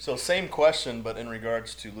 So same question, but in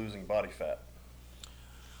regards to losing body fat.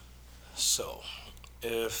 So,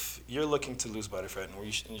 if you're looking to lose body fat and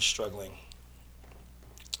you're struggling,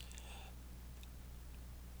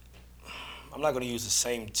 I'm not going to use the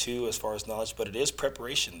same two as far as knowledge, but it is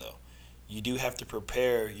preparation though. You do have to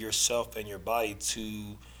prepare yourself and your body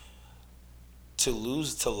to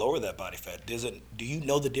lower that body fat. Do you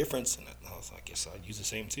know the difference? And I guess I'd use the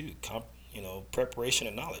same two. Preparation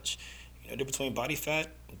and knowledge. You know the difference between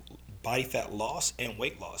body fat loss and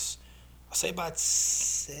weight loss. I say about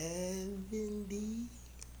 70.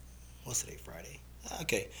 What's today? Friday.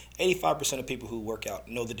 Okay, 85% of people who work out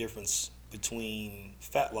know the difference between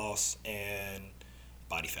fat loss and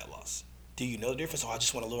body fat loss. Do you know the difference? Oh, I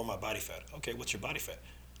just want to lower my body fat. Okay, what's your body fat?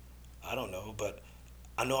 I don't know, but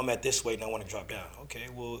I know I'm at this weight and I want to drop down. Okay,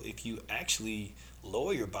 well, if you actually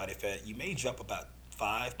lower your body fat, you may drop about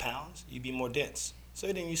 5 pounds. You'd be more dense. So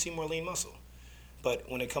then you see more lean muscle. But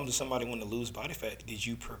when it comes to somebody wanting to lose body fat, did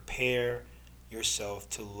you prepare yourself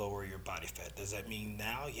to lower your body fat? Does that mean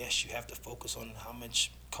now, yes, you have to focus on how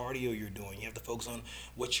much cardio you're doing. You have to focus on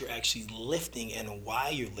what you're actually lifting and why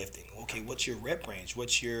you're lifting. Okay, what's your rep range?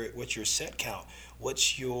 What's your set count?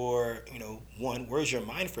 What's your, where's your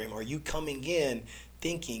mind frame? Are you coming in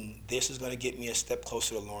thinking this is going to get me a step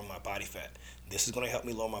closer to lowering my body fat? This is going to help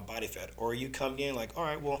me lower my body fat. Or are you coming in like, all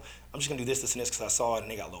right, well, I'm just going to do this, and this because I saw it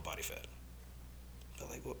and they got low body fat.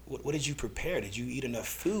 Like, what did you prepare? Did you eat enough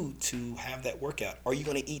food to have that workout? Are you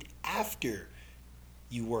going to eat after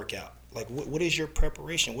you work out? Like, what is your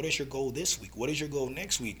preparation? What is your goal this week? What is your goal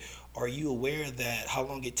next week? Are you aware that how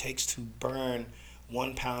long it takes to burn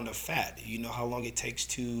 1 pound of fat? You know how long it takes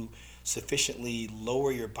to sufficiently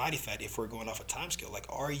lower your body fat if we're going off a time scale? Like,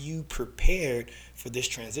 are you prepared for this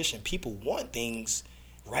transition? People want things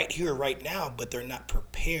right here, right now, but they're not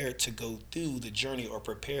prepared to go through the journey or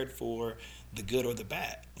prepared for the good or the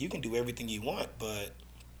bad. You can do everything you want, but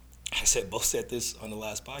both said this on the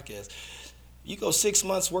last podcast. You go 6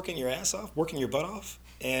 months working your ass off, working your butt off,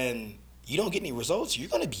 and you don't get any results, you're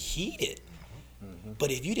going to be heated. Mm-hmm.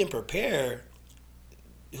 But if you didn't prepare,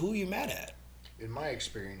 who are you mad at? In my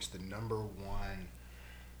experience, the number one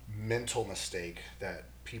mental mistake that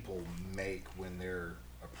people make when they're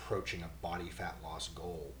approaching a body fat loss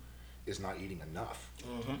goal is not eating enough.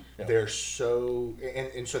 Mm-hmm. Yeah. They're so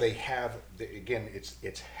and so they have again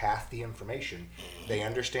it's half the information. They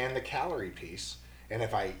understand the calorie piece, and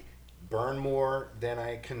if I burn more than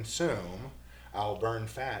I consume, I'll burn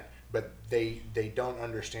fat. But they don't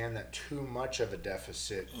understand that too much of a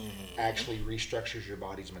deficit actually restructures your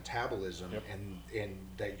body's metabolism, and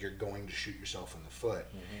that you're going to shoot yourself in the foot.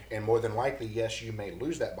 And more than likely, yes, you may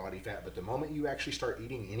lose that body fat, but the moment you actually start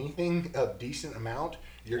eating anything of decent amount,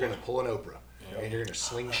 you're going to pull an Oprah. And you're going to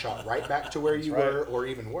slingshot right back to where you were, or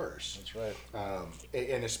even worse. That's right.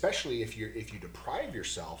 And especially if you deprive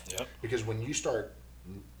yourself, because when you start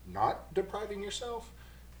not depriving yourself,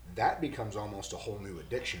 that becomes almost a whole new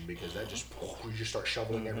addiction, because that you just start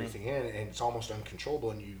shoveling everything in, and it's almost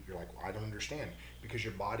uncontrollable, and you're like, well, I don't understand, because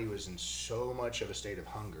your body was in so much of a state of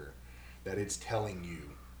hunger that it's telling you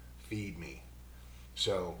feed me.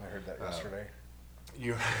 So I heard that yesterday.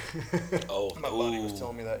 you. My buddy was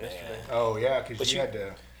telling me that yesterday. Oh yeah, because you had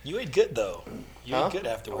to. You ate good though. You ate good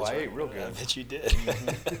afterwards. Oh, I right? ate real good. I bet you did.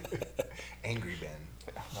 Angry Ben.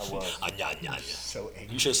 I was. So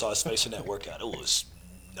angry. You should have saw his face in that workout. It was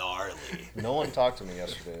gnarly. No one talked to me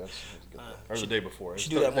yesterday. That's good. Or the day before. You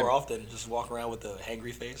should do that more often. Just walk around with a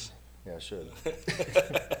hangry face. Yeah, I should.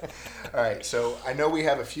 All right, so I know we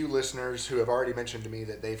have a few listeners who have already mentioned to me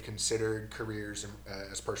that they've considered careers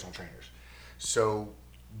as personal trainers. So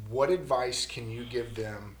what advice can you give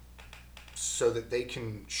them so that they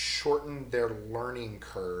can shorten their learning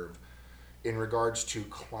curve in regards to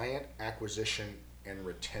client acquisition and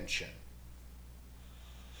retention?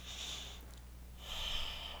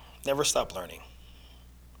 Never stop learning.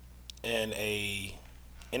 In a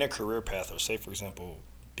career path, or say for example,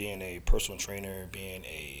 being a personal trainer, being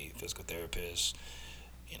a physical therapist,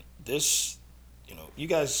 you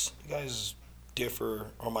guys differ,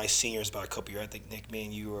 or my seniors by a couple years. I think Nick, me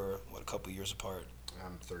and you are a couple years apart.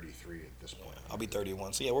 I'm 33 at this point. I'll be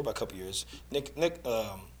 31. So yeah, we're about a couple years. Nick,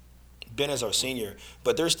 Ben is our senior,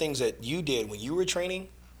 but there's things that you did when you were training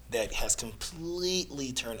that has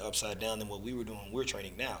completely turned upside down than what we were doing when we're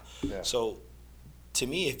training now. Yeah. So to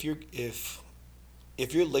me, if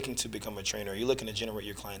you're looking to become a trainer, you're looking to generate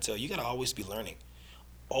your clientele, you got to always be learning.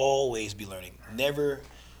 Always be learning. Never,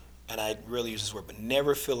 and I really use this word, but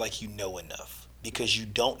never feel like you know enough, because you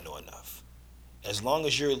don't know enough. As long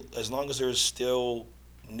as there's still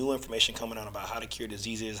new information coming out about how to cure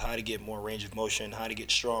diseases, how to get more range of motion, how to get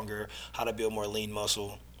stronger, how to build more lean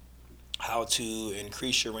muscle, how to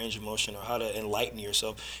increase your range of motion, or how to enlighten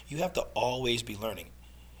yourself, you have to always be learning.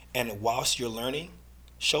 And whilst you're learning,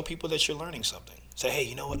 show people that you're learning something. Say, hey,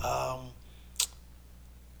 you know what?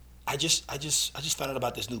 I just found out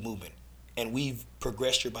about this new movement, and we've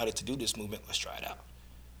progressed your body to do this movement. Let's try it out.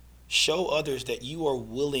 Show others that you are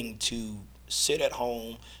willing to sit at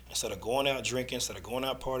home instead of going out drinking, instead of going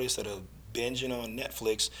out partying, instead of binging on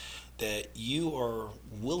Netflix, that you are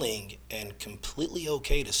willing and completely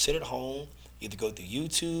okay to sit at home, either go through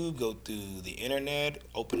YouTube, go through the internet,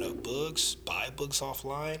 open up books, buy books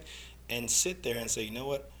offline, and sit there and say, you know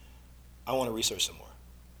what? I want to research some more.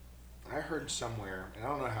 I heard somewhere, and I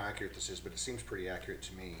don't know how accurate this is, but it seems pretty accurate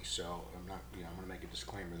to me. So I'm not, I'm going to make a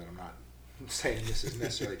disclaimer that I'm not saying this is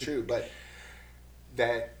necessarily true, but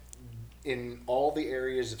that in all the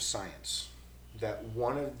areas of science, that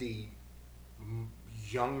one of the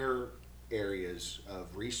younger areas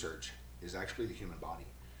of research is actually the human body.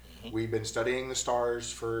 Mm-hmm. We've been studying the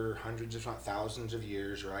stars for hundreds, if not thousands of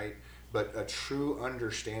years, right? But a true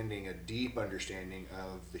understanding, a deep understanding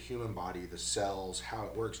of the human body, the cells, how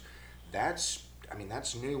it works, that's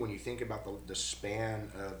new when you think about the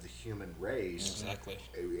span of the human race. Exactly.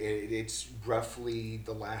 It's roughly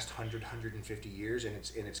the last 150 years, and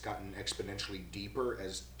it's gotten exponentially deeper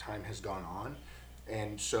as time has gone on.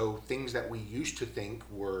 And so things that we used to think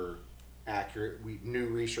were accurate, new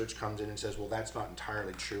research comes in and says, well, that's not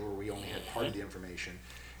entirely true, or we only had part of the information.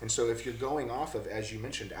 And so if you're going off of, as you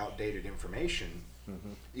mentioned, outdated information,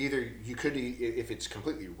 either you could, if it's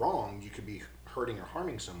completely wrong, you could be hurting or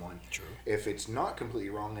harming someone. True. If it's not completely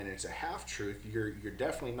wrong and it's a half-truth, you're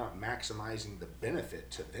definitely not maximizing the benefit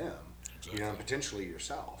to them, Exactly. and potentially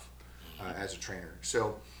yourself as a trainer.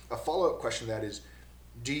 So a follow-up question to that is,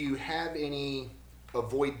 do you have any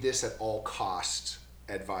avoid this at all costs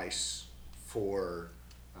advice for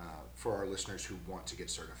our listeners who want to get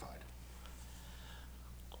certified?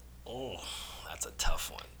 Oh, that's a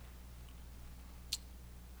tough one.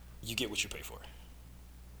 You get what you pay for.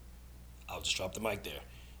 I'll just drop the mic there.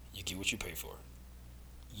 You get what you pay for.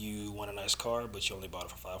 You want a nice car, but you only bought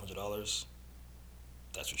it for $500.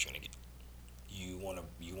 That's what you're gonna get. You want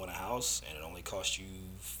a house, and it only cost you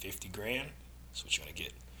 $50,000. That's what you're gonna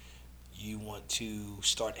get. You want to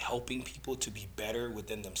start helping people to be better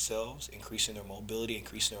within themselves, increasing their mobility,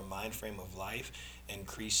 increasing their mind frame of life,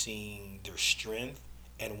 increasing their strength,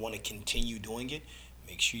 and want to continue doing it.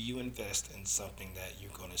 Make sure you invest in something that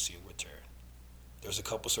you're going to see a return. There's a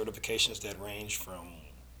couple certifications that range from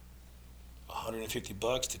 $150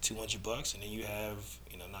 to $200, and then you have,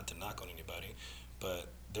 not to knock on anybody, but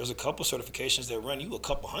there's a couple certifications that run you a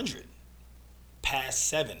couple hundred,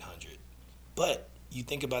 past $700. But you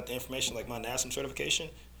think about the information like my NASM certification,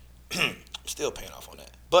 I'm still paying off on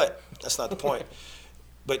that. But that's not the point.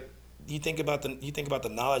 But you think about the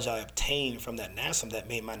knowledge I obtained from that NASM that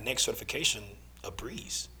made my next certification a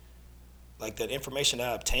breeze. Like that information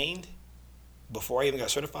I obtained before I even got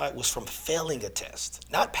certified was from failing a test,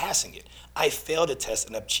 not passing it. I failed a test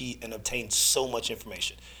and obtained so much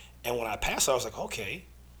information. And when I passed, I was like, okay,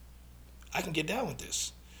 I can get down with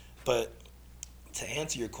this. But to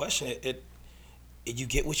answer your question, it you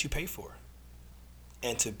get what you pay for.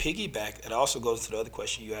 And to piggyback, it also goes to the other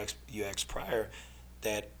question you asked prior,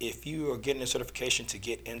 that if you are getting a certification to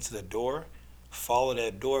get into the door, follow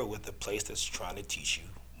that door with the place that's trying to teach you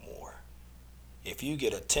more. If you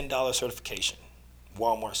get a $10 certification,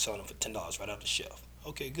 Walmart selling them for $10 right off the shelf.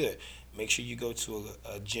 Okay, good. Make sure you go to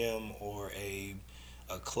a gym or a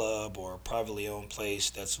club or a privately owned place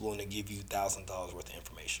that's willing to give you $1,000 worth of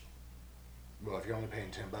information. Well, if you're only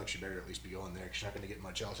paying $10, you better at least be going there because you're not going to get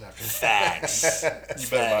much else after Facts. You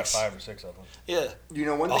better buy 5 or 6 of them. Yeah. You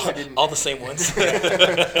know, one thing I didn't... All the same ones.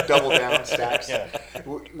 Double down, stacks. Yeah.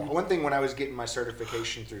 One thing when I was getting my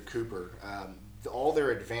certification through Cooper, all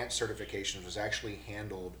their advanced certifications was actually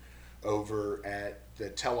handled over at the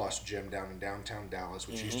Telos gym down in downtown Dallas,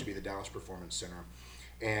 which used to be the Dallas Performance Center.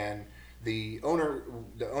 And the owner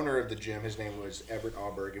of the gym, his name was Everett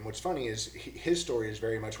Auberg. And what's funny is his story is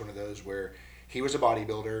very much one of those where he was a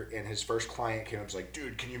bodybuilder and his first client came up and was like,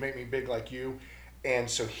 dude, can you make me big like you? And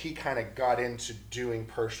so he kind of got into doing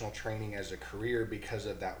personal training as a career because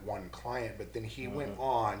of that one client. But then he went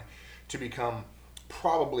on to become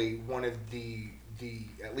probably one of the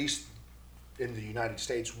at least in the United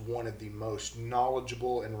States, one of the most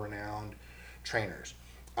knowledgeable and renowned trainers.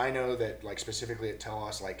 I know that, like, specifically at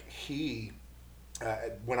Telos, like, he,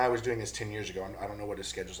 when I was doing this 10 years ago, I don't know what his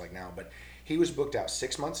schedule's like now, but he was booked out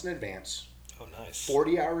 6 months in advance. Oh, nice.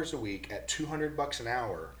 40 hours a week at $200 an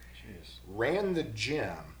hour. Jeez. Ran the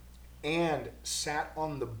gym and sat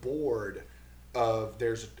on the board of,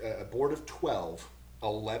 there's a board of 12.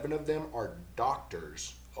 11 of them are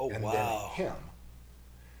doctors. Oh, and wow. then him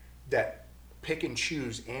that pick and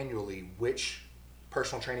choose annually which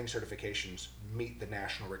personal training certifications meet the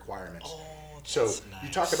national requirements. Oh, so nice. You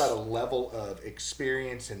talk about a level of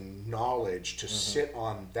experience and knowledge to sit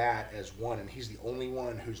on that as one, and he's the only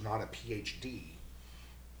one who's not a PhD.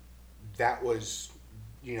 That was,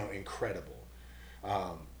 incredible.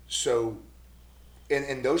 And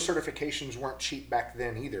those certifications weren't cheap back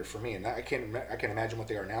then either for me. And I can imagine what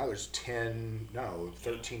they are now. There's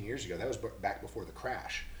 13 years ago. That was back before the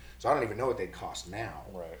crash. So I don't even know what they'd cost now.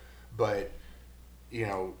 Right. But,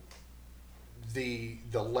 the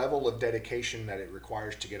level of dedication that it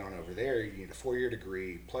requires to get on over there, you need a 4-year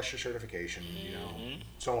degree plus your certification,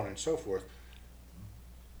 so on and so forth.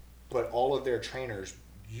 But all of their trainers,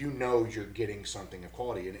 you're getting something of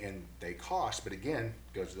quality, and they cost. But again,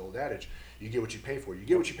 goes to the old adage, you get what you pay for. You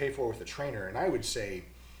get what you pay for with a trainer. And I would say,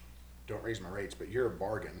 don't raise my rates, but you're a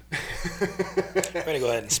bargain. I'm going to go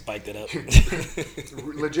ahead and spike that up.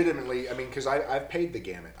 Legitimately, I mean, because I've paid the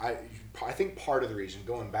gamut. I think part of the reason,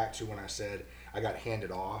 going back to when I said I got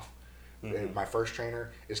handed off, my first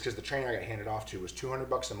trainer, is because the trainer I got handed off to was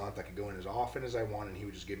 $200 a month. I could go in as often as I wanted, and he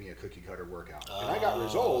would just give me a cookie cutter workout. And I got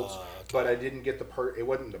results, but I didn't get it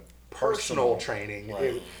wasn't the personal training.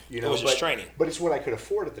 Right. It was just training. But it's what I could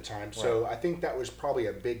afford at the time. So I think that was probably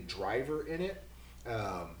a big driver in it.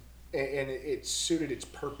 And it suited its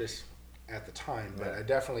purpose at the time, but I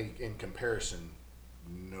definitely, in comparison,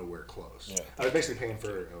 nowhere close. Yeah. I was basically paying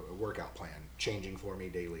for a workout plan, changing for me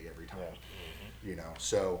daily every time. Yeah.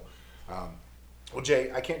 So, well,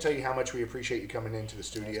 Jay, I can't tell you how much we appreciate you coming into the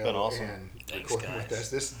studio. It's been awesome. And Thanks, recording guys.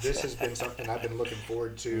 with us. This has been something I've been looking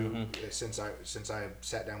forward to since I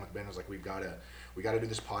sat down with Ben. I was like, we got to do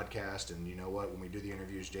this podcast, and you know what? When we do the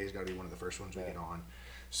interviews, Jay's got to be one of the first ones we get on.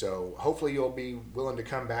 So hopefully you'll be willing to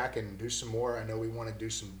come back and do some more. I know we want to do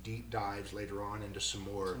some deep dives later on into some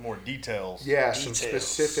more details. Yeah, some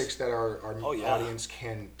specifics that our yeah. audience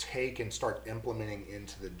can take and start implementing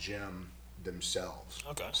into the gym themselves.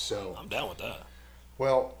 Okay. So I'm down with that.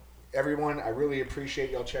 Well, everyone, I really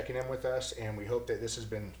appreciate y'all checking in with us, and we hope that this has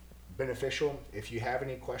been beneficial. If you have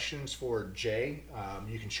any questions for Jay,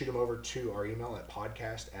 you can shoot them over to our email at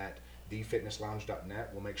podcast@thefitnesslounge.net.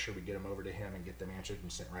 We'll make sure we get them over to him and get them answered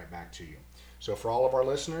and sent right back to you. So for all of our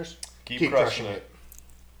listeners, keep crushing it.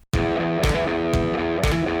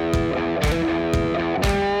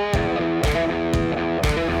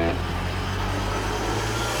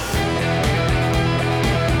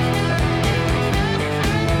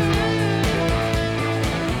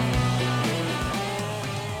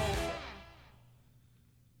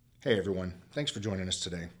 Hey everyone, thanks for joining us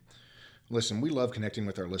today. Listen, we love connecting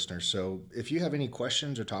with our listeners, so if you have any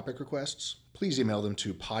questions or topic requests, please email them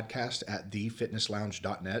to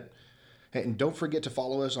podcast@thefitnesslounge.net. And don't forget to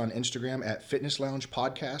follow us on Instagram at Fitness Lounge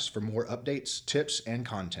Podcast for more updates, tips, and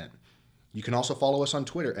content. You can also follow us on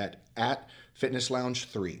Twitter at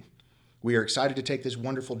FitnessLounge3. We are excited to take this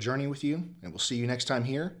wonderful journey with you, and we'll see you next time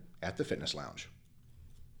here at the Fitness Lounge.